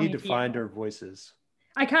 Totally. We need to find our voices.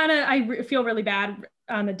 I feel really bad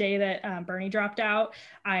on the day that Bernie dropped out.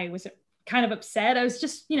 I was kind of upset. I was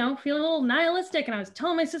just, feeling a little nihilistic, and I was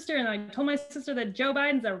telling my sister, and I told my sister that Joe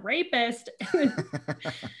Biden's a rapist.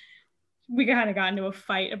 We kind of got into a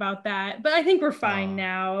fight about that, but I think we're fine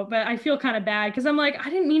now. But I feel kind of bad because I'm like, I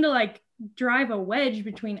didn't mean to like drive a wedge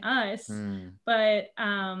between us, but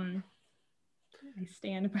I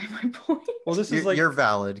stand by my point. Well, this is you're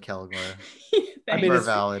valid, Kelgor. I mean, you're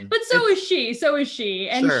valid, but so is she,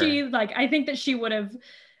 and she like, I think that she would have,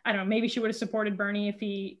 I don't know, maybe she would have supported Bernie if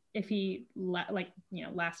he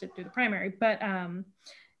lasted through the primary, but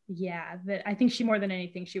that I think she, more than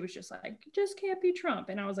anything, she was just like, just can't be Trump,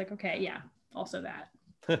 and I was like, okay, yeah, also that.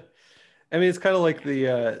 I mean, it's kind of like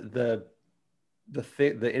the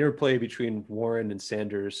interplay between Warren and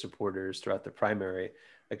Sanders supporters throughout the primary.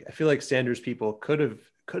 Like, I feel like Sanders people could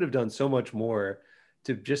have done so much more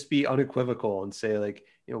to just be unequivocal and say like,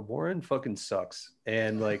 Warren fucking sucks,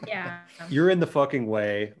 and like, you're in the fucking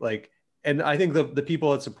way. Like, and I think the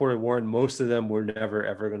people that supported Warren, most of them were never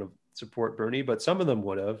ever going to support Bernie, but some of them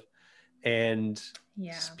would have. And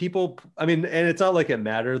people, I mean, and it's not like it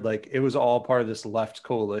mattered. Like, it was all part of this left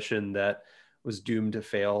coalition that was doomed to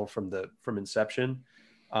fail from inception.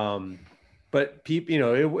 But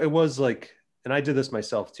people, it was like, and I did this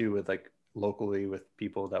myself too, with like locally with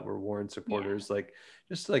people that were Warren supporters, like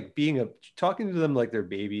just like talking to them like they're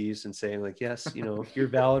babies and saying like, yes, you're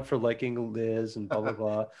valid for liking Liz and blah blah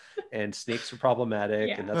blah, and snakes are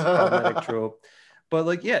problematic, and that's a problematic trope. But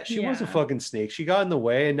like, she was a fucking snake. She got in the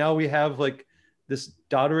way, and now we have like this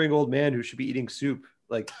doddering old man who should be eating soup.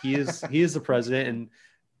 Like, he is the president,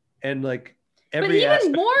 and like every. But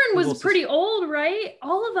even Warren was pretty old, right?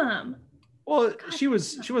 All of them. Well, she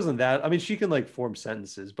wasn't that. I mean, she can like form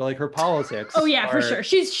sentences, but like her politics. Oh yeah, for sure.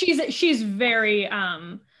 She's very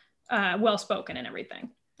well spoken and everything.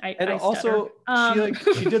 She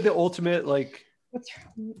did the ultimate, like,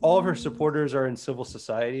 all of her supporters are in civil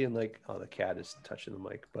society, and like, oh, the cat is touching the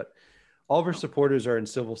mic, but all of her supporters are in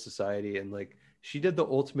civil society, and like, she did the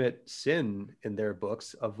ultimate sin in their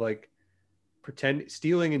books of like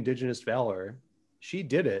stealing Indigenous valor. She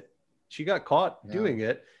did it. She got caught doing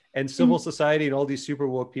it. And civil society and all these super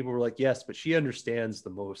woke people were like, yes, but she understands the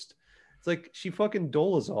most. It's like, she fucking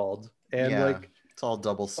Dolezal'd, and like, it's all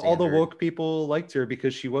double standard. All the woke people liked her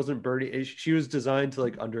because she wasn't Bernie. She was designed to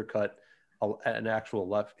like undercut an actual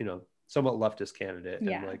left, somewhat leftist candidate.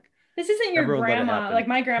 Yeah. And like, this isn't your grandma. Like,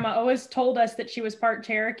 my grandma always told us that she was part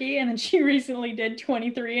Cherokee, and then she recently did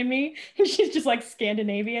 23andMe, and she's just like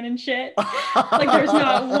Scandinavian and shit. Like, there's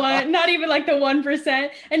not even like the 1%.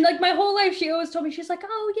 And like, my whole life, she always told me, she's like,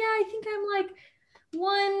 oh yeah, I think I'm like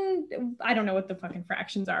I don't know what the fucking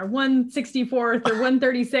fractions are, 1/64 or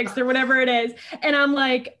 1/36 or whatever it is. And I'm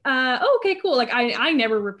like, okay, cool. Like, I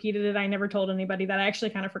never repeated it. I never told anybody that. I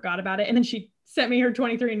actually kind of forgot about it. And then she sent me her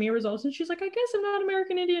 23andMe results, and she's like, I guess I'm not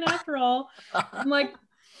American Indian after all. I'm like,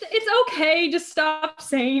 it's okay, just stop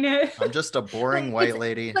saying it. I'm just a boring white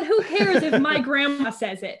lady. But who cares if my grandma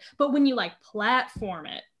says it? But when you like platform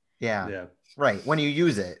it. Yeah. Right. When you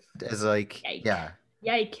use it as like, yeah.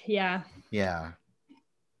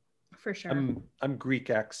 For sure. I'm Greek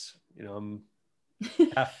X, I'm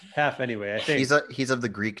half anyway, I think. He's of the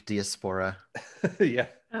Greek diaspora. Yeah.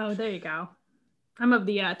 Oh, there you go. I'm of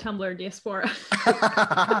the Tumblr diaspora.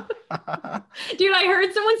 Dude, I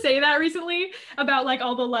heard someone say that recently about like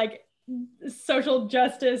all the like social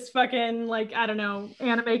justice fucking like, I don't know,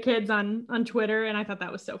 anime kids on Twitter, and I thought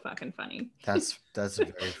that was so fucking funny. That's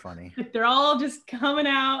very funny. They're all just coming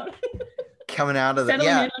out of the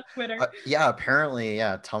on Twitter. Apparently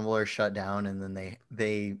Tumblr shut down, and then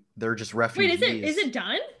they're just refugees. Wait, is it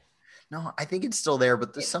done? No, I think it's still there,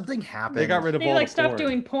 but there's something happened. They got rid of all like the stopped porn.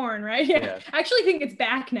 doing porn, right? Yeah. I actually think it's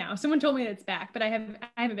back now. Someone told me that it's back, but I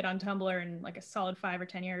haven't been on Tumblr in like a solid 5 or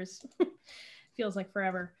 10 years. Feels like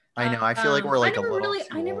forever. I know. I feel like we're like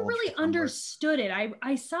I never really understood it.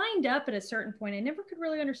 I signed up at a certain point. I never could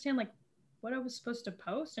really understand like what I was supposed to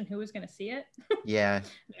post and who was going to see it. Yeah.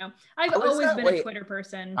 I've always been a Twitter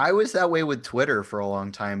person. I was that way with Twitter for a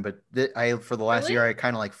long time, but for the last year, I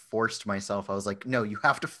kind of like forced myself. I was like, no, you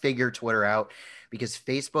have to figure Twitter out because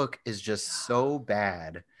Facebook is just so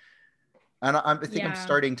bad. And I think I'm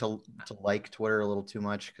starting to like Twitter a little too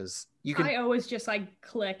much because you can. I always just like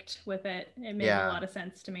clicked with it. It made a lot of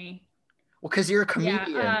sense to me. Well, because you're a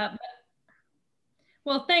comedian.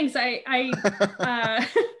 Well, thanks.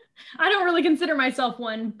 I don't really consider myself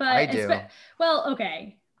one, but I do. Well,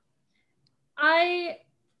 okay. I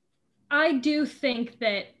do think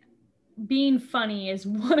that being funny is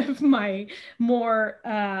one of my more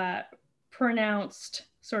pronounced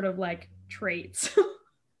sort of like traits.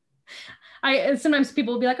 Sometimes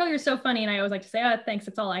people will be like, oh, you're so funny. And I always like to say, oh, thanks.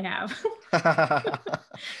 That's all I have.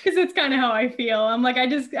 Because it's kind of how I feel. I'm like, I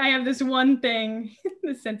have this one thing,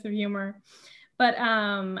 this sense of humor. But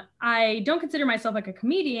I don't consider myself like a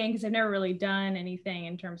comedian because I've never really done anything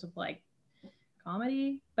in terms of like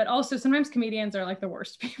comedy. But also sometimes comedians are like the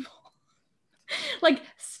worst people. Like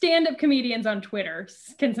stand-up comedians on Twitter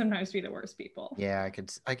can sometimes be the worst people. Yeah,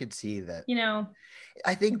 I could see that. You know,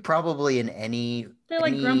 I think probably in they're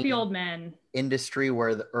like grumpy old men industry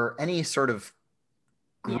or any sort of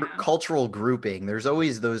cultural grouping, there's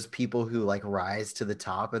always those people who like rise to the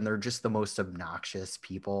top and they're just the most obnoxious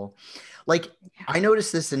people. Like I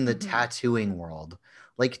noticed this in the tattooing world.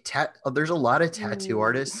 Like there's a lot of tattoo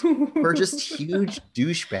artists who are just huge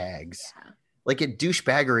douchebags. Yeah. Like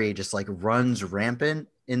douchebaggery just like runs rampant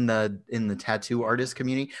in the tattoo artist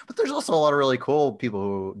community, but there's also a lot of really cool people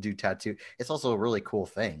who do tattoo. It's also a really cool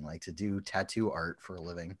thing, like to do tattoo art for a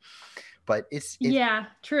living. But it's true. Yeah.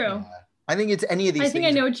 I think it's any of these. I think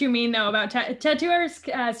I know what you mean though about tattoo artists.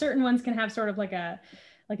 Certain ones can have sort of like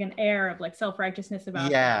an air of like self-righteousness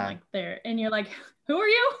about them, like and you're like, who are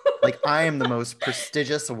you? Like I am the most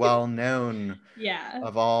prestigious, well-known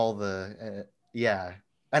of all the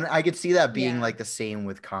And I could see that being like the same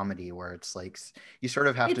with comedy, where it's like you sort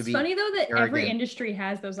of have to be. It's funny though that every industry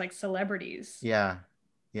has those like celebrities. Yeah.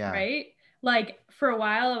 Right. Like for a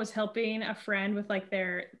while, I was helping a friend with like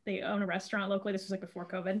they own a restaurant locally. This was like before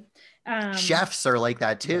COVID. Chefs are like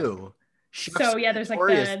that too. So yeah, there's like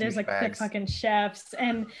the fucking chefs,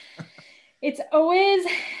 and it's always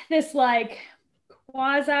this like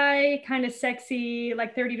quasi kind of sexy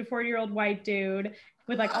like 30 to 40-year-old white dude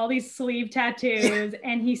with like all these sleeve tattoos,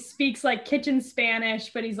 and he speaks like kitchen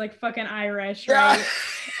Spanish, but he's like fucking Irish, right?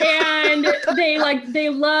 And they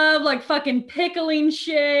love like fucking pickling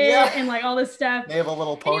shit and like all this stuff. They have a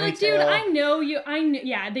little ponytail. Like, dude, I know you.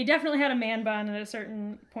 Yeah, they definitely had a man bun at a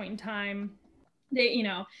certain point in time.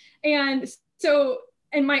 And so,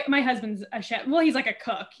 and my husband's a chef. Well, he's like a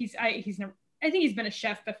cook. I think he's been a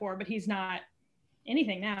chef before, but he's not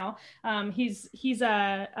anything now. He's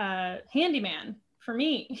a handyman for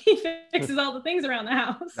me. He fixes all the things around the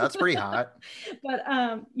house. That's pretty hot. But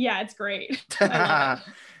yeah, it's great. I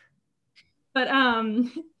love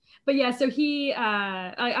it. But yeah, so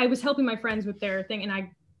I was helping my friends with their thing, and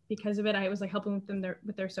because of it, I was like helping with them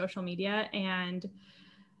with their social media, and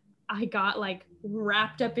I got like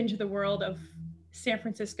wrapped up into the world of San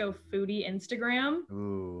Francisco foodie Instagram.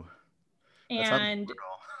 Ooh. And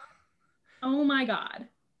oh my God,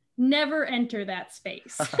 never enter that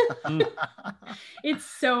space. It's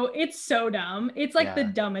so dumb. It's like the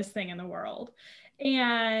dumbest thing in the world.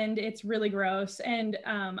 And it's really gross. And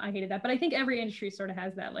I hated that. But I think every industry sort of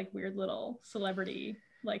has that like weird little celebrity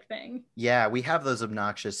like thing. Yeah, we have those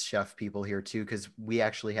obnoxious chef people here too, because we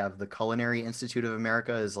actually have the Culinary Institute of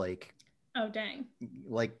America is like, oh dang,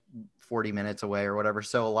 like 40 minutes away or whatever.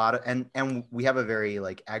 So a lot of and we have a very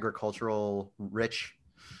like agricultural rich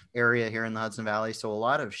area here in the Hudson Valley. So a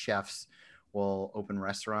lot of chefs will open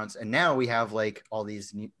restaurants, and now we have like all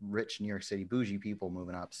these rich New York City bougie people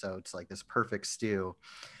moving up. So it's like this perfect stew.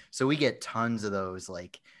 So we get tons of those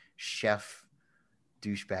like chef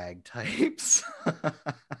douchebag types.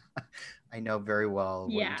 I know very well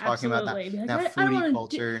what you're talking absolutely. About that foodie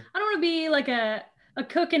culture. I don't want to be like a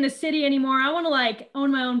cook in the city anymore. I want to like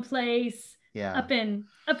own my own place. Yeah. Up in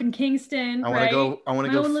Kingston. I want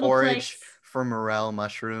to go forage for morel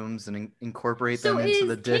mushrooms and incorporate them into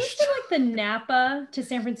the dish. Kingston like the Napa to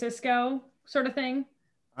San Francisco sort of thing?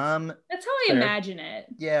 That's how I imagine it.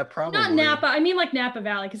 Yeah, probably. Not Napa. I mean like Napa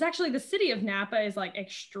Valley, because actually the city of Napa is like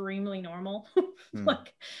extremely normal.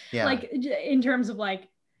 Like in terms of like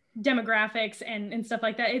demographics and stuff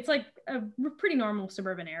like that. It's like a pretty normal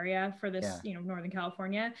suburban area for this, you know, Northern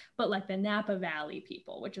California, but like the Napa Valley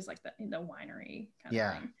people, which is like the winery kind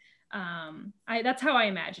of thing. That's how I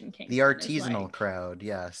imagine Kingston. The artisanal crowd,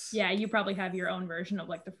 yes. Yeah, you probably have your own version of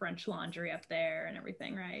like the French Laundry up there and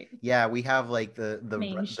everything, right? Yeah, we have like the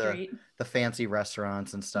Main Street. The fancy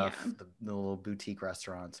restaurants and stuff, the little boutique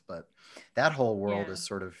restaurants, but that whole world is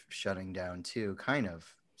sort of shutting down too, kind of.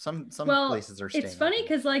 Some places are staying. It's funny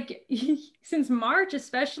because like since March,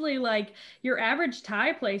 especially, like your average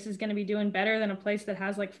Thai place is going to be doing better than a place that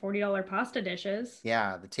has like $40 pasta dishes.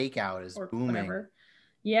 Yeah, the takeout is booming. Whatever.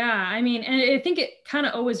 Yeah, I mean, and I think it kind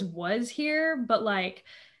of always was here, but like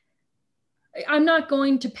I'm not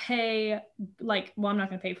going to pay like, well, I'm not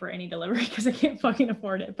going to pay for any delivery because I can't fucking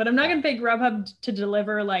afford it, but I'm not going to pay Grubhub to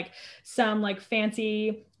deliver like some like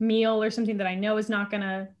fancy meal or something that I know is not going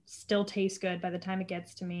to still taste good by the time it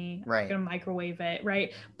gets to me. Right. I'm going to microwave it.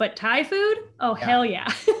 Right. But Thai food, hell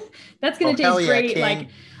yeah. That's going to taste great. King. Like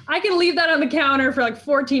I can leave that on the counter for like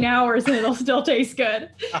 14 hours and it'll still taste good.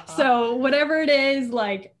 So whatever it is,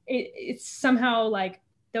 like it's somehow like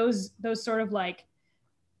those sort of like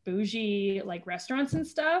bougie like restaurants and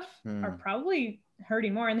stuff are probably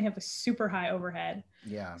hurting more, and they have a super high overhead.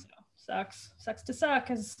 Yeah. So sucks to suck,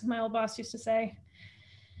 as my old boss used to say,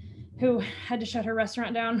 who had to shut her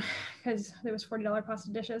restaurant down because there was $40 pasta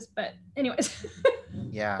dishes. But anyways.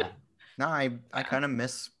 Yeah. No, I kind of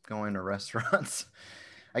miss going to restaurants.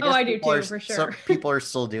 I guess I do too, for sure. Some people are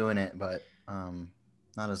still doing it, but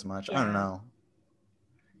not as much. I don't know.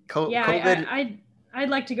 COVID. I'd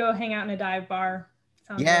like to go hang out in a dive bar.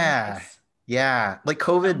 Sounds nice. Yeah. Like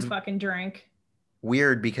COVID's fucking drink.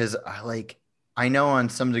 Weird because I know on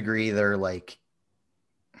some degree they're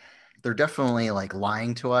definitely like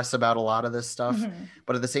lying to us about a lot of this stuff,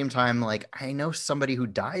 but at the same time, like I know somebody who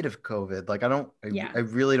died of COVID. Like I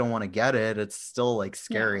really don't want to get it. It's still like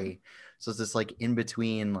scary. Yeah. So it's this like in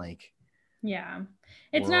between, like, yeah,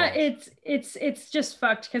 it's world. Not, it's just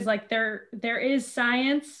fucked. Cause like there is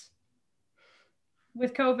science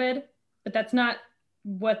with COVID, but that's not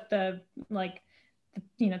what the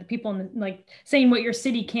people in the, like saying what your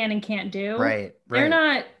city can and can't do. Right. They're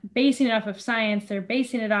not basing it off of science. They're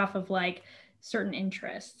basing it off of like certain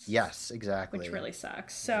interests. Yes, exactly. Which really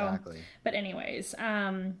sucks. So, but anyways,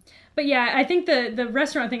 but yeah, I think the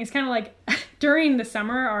restaurant thing is kind of like during the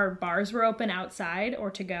summer, our bars were open outside or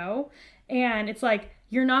to go. And it's like,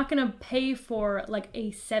 you're not going to pay for like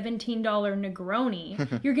a $17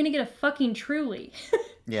 Negroni. You're going to get a fucking Truly.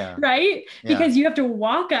 Yeah. Right? Yeah. Because you have to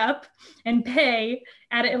walk up and pay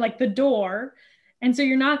at it like the door. And so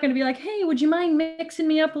you're not going to be like, hey, would you mind mixing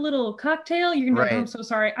me up a little cocktail? You're going to be like, oh, I'm so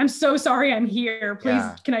sorry. I'm so sorry I'm here. Please,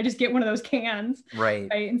 can I just get one of those cans?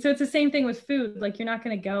 Right. And so it's the same thing with food. Like you're not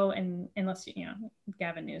going to go unless,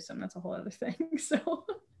 Gavin Newsom, that's a whole other thing. So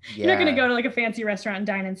you're not going to go to like a fancy restaurant and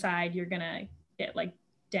dine inside. You're going to get like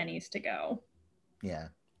Denny's to go. Yeah.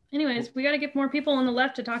 Anyways, we got to get more people on the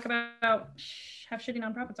left to talk about how shitty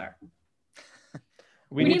nonprofits are.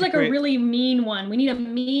 We need like a really mean one. We need a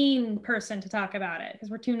mean person to talk about it because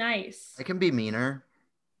we're too nice. I can be meaner.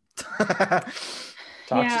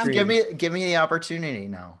 Yeah. Give me the opportunity.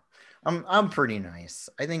 No, I'm pretty nice.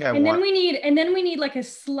 I think then we need like a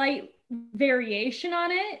slight variation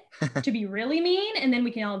on it to be really mean, and then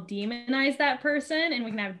we can all demonize that person and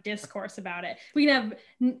we can have discourse about it. We can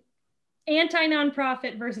have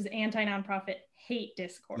anti-nonprofit versus anti-nonprofit hate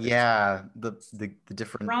discourse. Yeah, the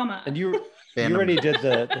different drama. And you already did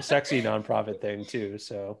the sexy nonprofit thing too,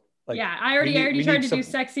 so like, yeah, I already tried to do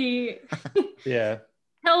sexy. Yeah.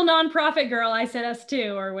 Hell nonprofit girl, I said us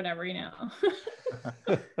too, or whatever,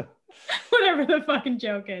 whatever the fucking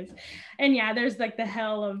joke is. And yeah, there's like the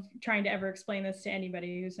hell of trying to ever explain this to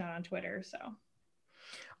anybody who's not on Twitter. So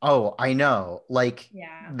oh, I know, like,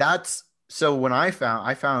 yeah, that's so when I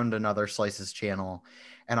found another Slices channel.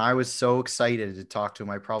 And I was so excited to talk to him.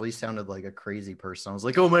 I probably sounded like a crazy person. I was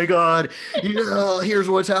like, oh my God, here's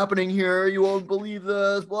what's happening here. You won't believe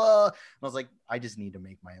this, blah. And I was like, I just need to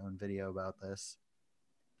make my own video about this.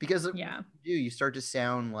 Because you start to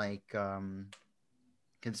sound like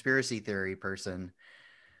conspiracy theory person.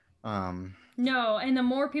 No, and the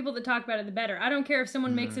more people that talk about it, the better. I don't care if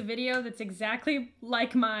someone makes a video that's exactly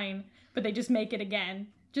like mine, but they just make it again.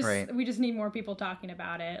 We just need more people talking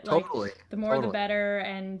about it. Totally. Like, the more the better.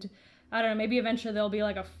 And I don't know, maybe eventually there'll be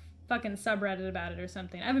like a fucking subreddit about it or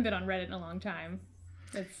something. I haven't been on Reddit in a long time.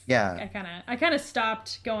 I kind of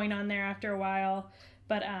stopped going on there after a while.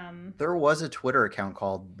 But there was a Twitter account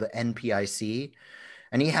called the NPIC,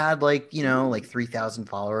 and he had like 3,000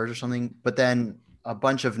 followers or something. But then a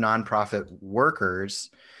bunch of nonprofit workers,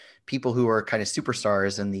 people who are kind of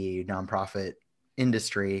superstars in the nonprofit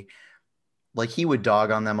industry, like he would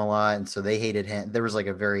dog on them a lot. And so they hated him. There was like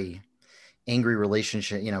a very angry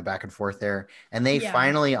relationship, back and forth there. And they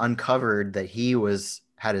finally uncovered that he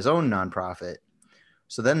had his own nonprofit.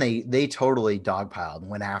 So then they totally dogpiled and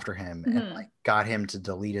went after him and like got him to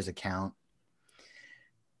delete his account.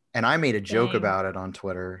 And I made a joke about it on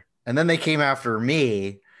Twitter. And then they came after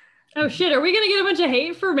me. Oh shit, are we gonna get a bunch of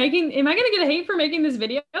hate for making am I gonna get hate for making this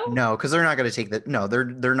video? No, because they're not gonna take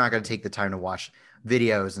they're not gonna take the time to watch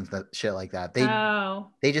videos and shit like that.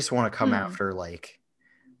 They just want to come after, like,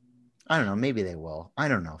 I don't know, maybe they will. I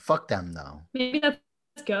don't know. Fuck them though. Maybe that's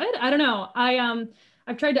good. I don't know.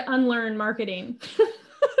 I've tried to unlearn marketing.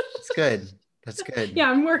 That's good. That's good. Yeah,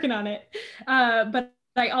 I'm working on it. But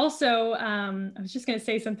I also, I was just going to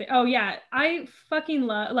say something. Oh yeah. I fucking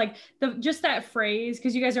love like just that phrase.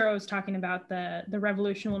 Cause you guys are always talking about the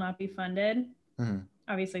revolution will not be funded.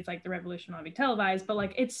 Obviously it's like the revolution will not be televised, but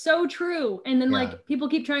like, it's so true. And then like people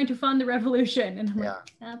keep trying to fund the revolution and I'm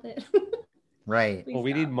like, stop it. Right. Well,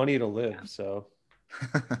 we need money to live. So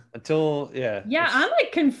until, I'm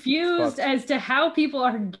like confused as to how people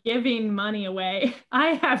are giving money away.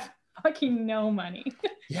 I have fucking no money.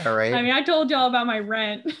 Yeah, right. I mean, I told y'all about my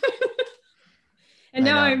rent. And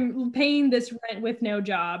now I'm paying this rent with no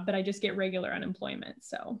job, but I just get regular unemployment.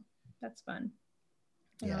 So that's fun.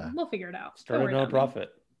 We'll figure it out. Start a nonprofit.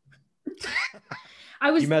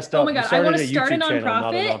 You messed up. Oh my God, I want to start a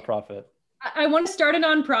nonprofit. I want to start a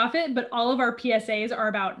nonprofit, but all of our PSAs are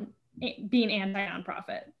about being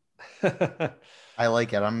anti-nonprofit. I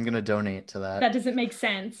like it. I'm going to donate to that. That doesn't make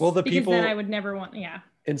sense. Well, the people then I would never want,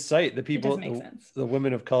 incite the people, the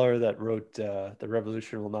women of color that wrote The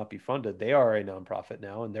Revolution Will Not Be Funded. They are a nonprofit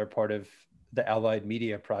now, and they're part of the Allied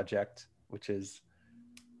Media Project, which is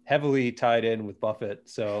heavily tied in with Buffett.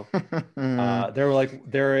 So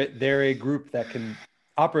they're a group that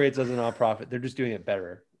operates as a nonprofit. They're just doing it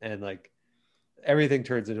better, and like everything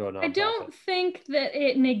turns into a nonprofit. I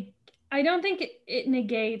don't think it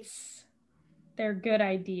negates their good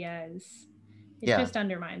ideas. It just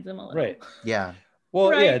undermines them a little. Right. Yeah.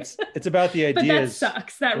 Well, right? It's about the ideas. But that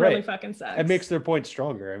sucks. That really fucking sucks. It makes their point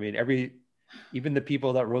stronger. I mean, even the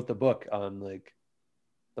people that wrote the book on like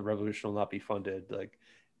The Revolution Will Not Be Funded, like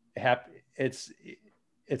it's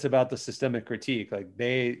about the systemic critique. Like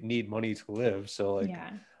they need money to live. So like,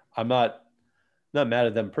 I'm not mad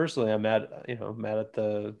at them personally. I'm mad at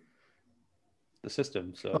the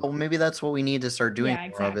system. So well, maybe that's what we need to start doing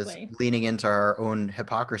more of, is leaning into our own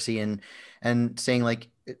hypocrisy and saying like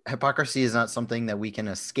hypocrisy is not something that we can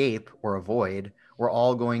escape or avoid. We're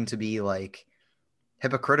all going to be like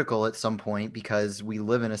hypocritical at some point because we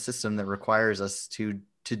live in a system that requires us to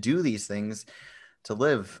do these things to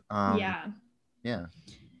live. Yeah,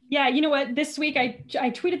 you know what? This week I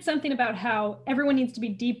tweeted something about how everyone needs to be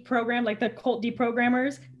deprogrammed, like the cult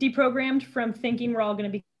deprogrammers, deprogrammed from thinking we're all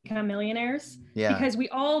going to become millionaires. Yeah. Because we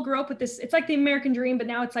all grew up with this. It's like the American dream, but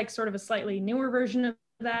now it's like sort of a slightly newer version of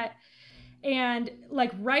that. And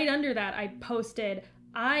like right under that, I posted,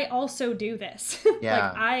 I also do this.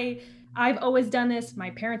 Yeah. Like I've always done this. My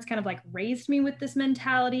parents kind of like raised me with this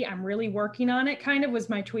mentality. I'm really working on it, kind of was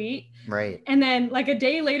my tweet. Right. And then like a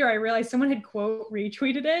day later, I realized someone had quote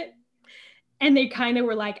retweeted it. And they kind of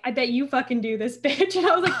were like, I bet you fucking do this, bitch. And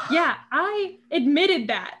I was like, yeah, I admitted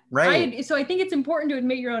that. Right. So I think it's important to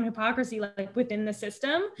admit your own hypocrisy, like within the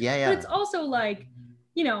system. Yeah. But it's also like,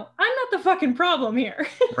 I'm not the fucking problem here.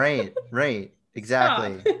 Right.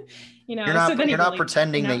 Exactly. You're not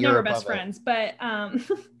pretending that you're best friends. But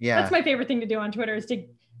that's my favorite thing to do on Twitter is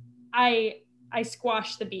I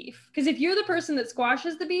squash the beef. Because if you're the person that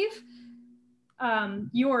squashes the beef,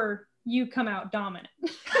 you come out dominant.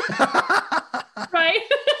 Right?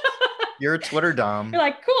 You're a Twitter dom. You're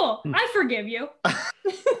like, cool, I forgive you.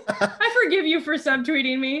 I forgive you for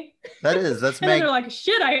subtweeting me. That's and then they're like,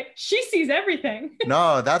 shit, she sees everything.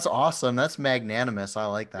 No, that's awesome. That's magnanimous. I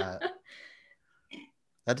like that.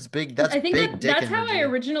 That's big. That's big dick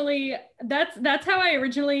energy. That's how I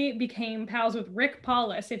originally became pals with Rick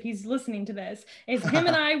Paulus. If he's listening to this, is him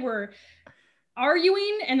and I were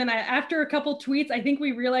arguing, and then after a couple tweets, I think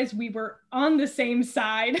we realized we were on the same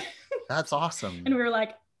side. That's awesome. And we were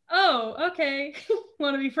like, oh, okay,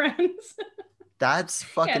 want to be friends. That's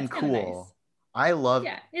fucking cool. Nice. I love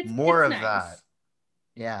more of nice. That.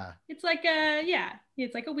 Yeah. It's like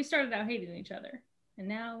it's like, oh, we started out hating each other and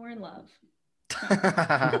now we're in love.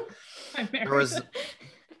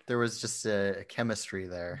 there was just a chemistry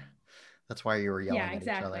there. That's why you were yelling at each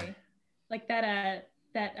other. Like that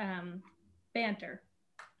banter.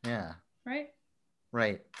 Yeah. Right.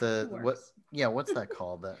 What's that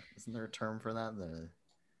called? That isn't there a term for that?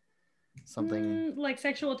 something like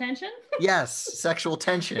sexual tension. Yes, sexual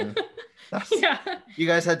tension. Yeah, you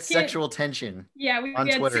guys had sexual tension. Yeah, we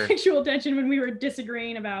had Twitter. Sexual tension when we were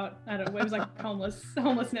disagreeing about, I don't know, it was like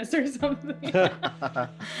homelessness or something.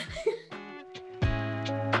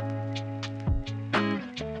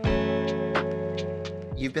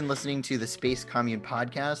 You've been listening to the Space Commune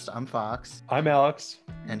podcast. I'm Fox. I'm Alex.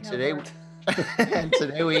 And today we've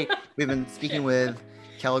been speaking with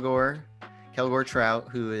Kelgore Trout,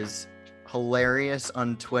 who is hilarious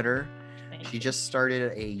on Twitter. She just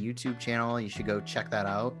started a YouTube channel. You should go check that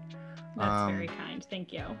out. That's very kind.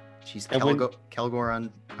 Thank you. She's Kelgore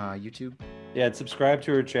on YouTube. Yeah, and subscribe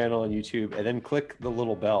to her channel on YouTube, and then click the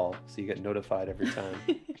little bell so you get notified every time.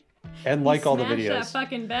 And like all the videos. Smash that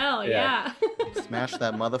fucking bell, yeah. Smash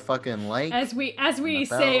that motherfucking like. As we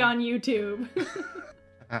say on YouTube.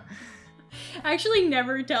 I actually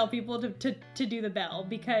never tell people to do the bell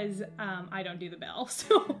because I don't do the bell.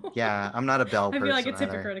 So yeah, I'm not a bell person. I feel like it's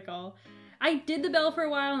hypocritical. I did the bell for a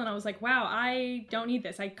while and I was like, wow, I don't need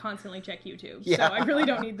this. I constantly check YouTube. Yeah. So I really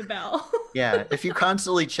don't need the bell. Yeah, if you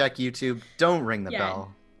constantly check YouTube, don't ring the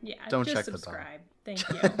bell. Yeah, don't just check subscribe. the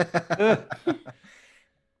bell. Thank you.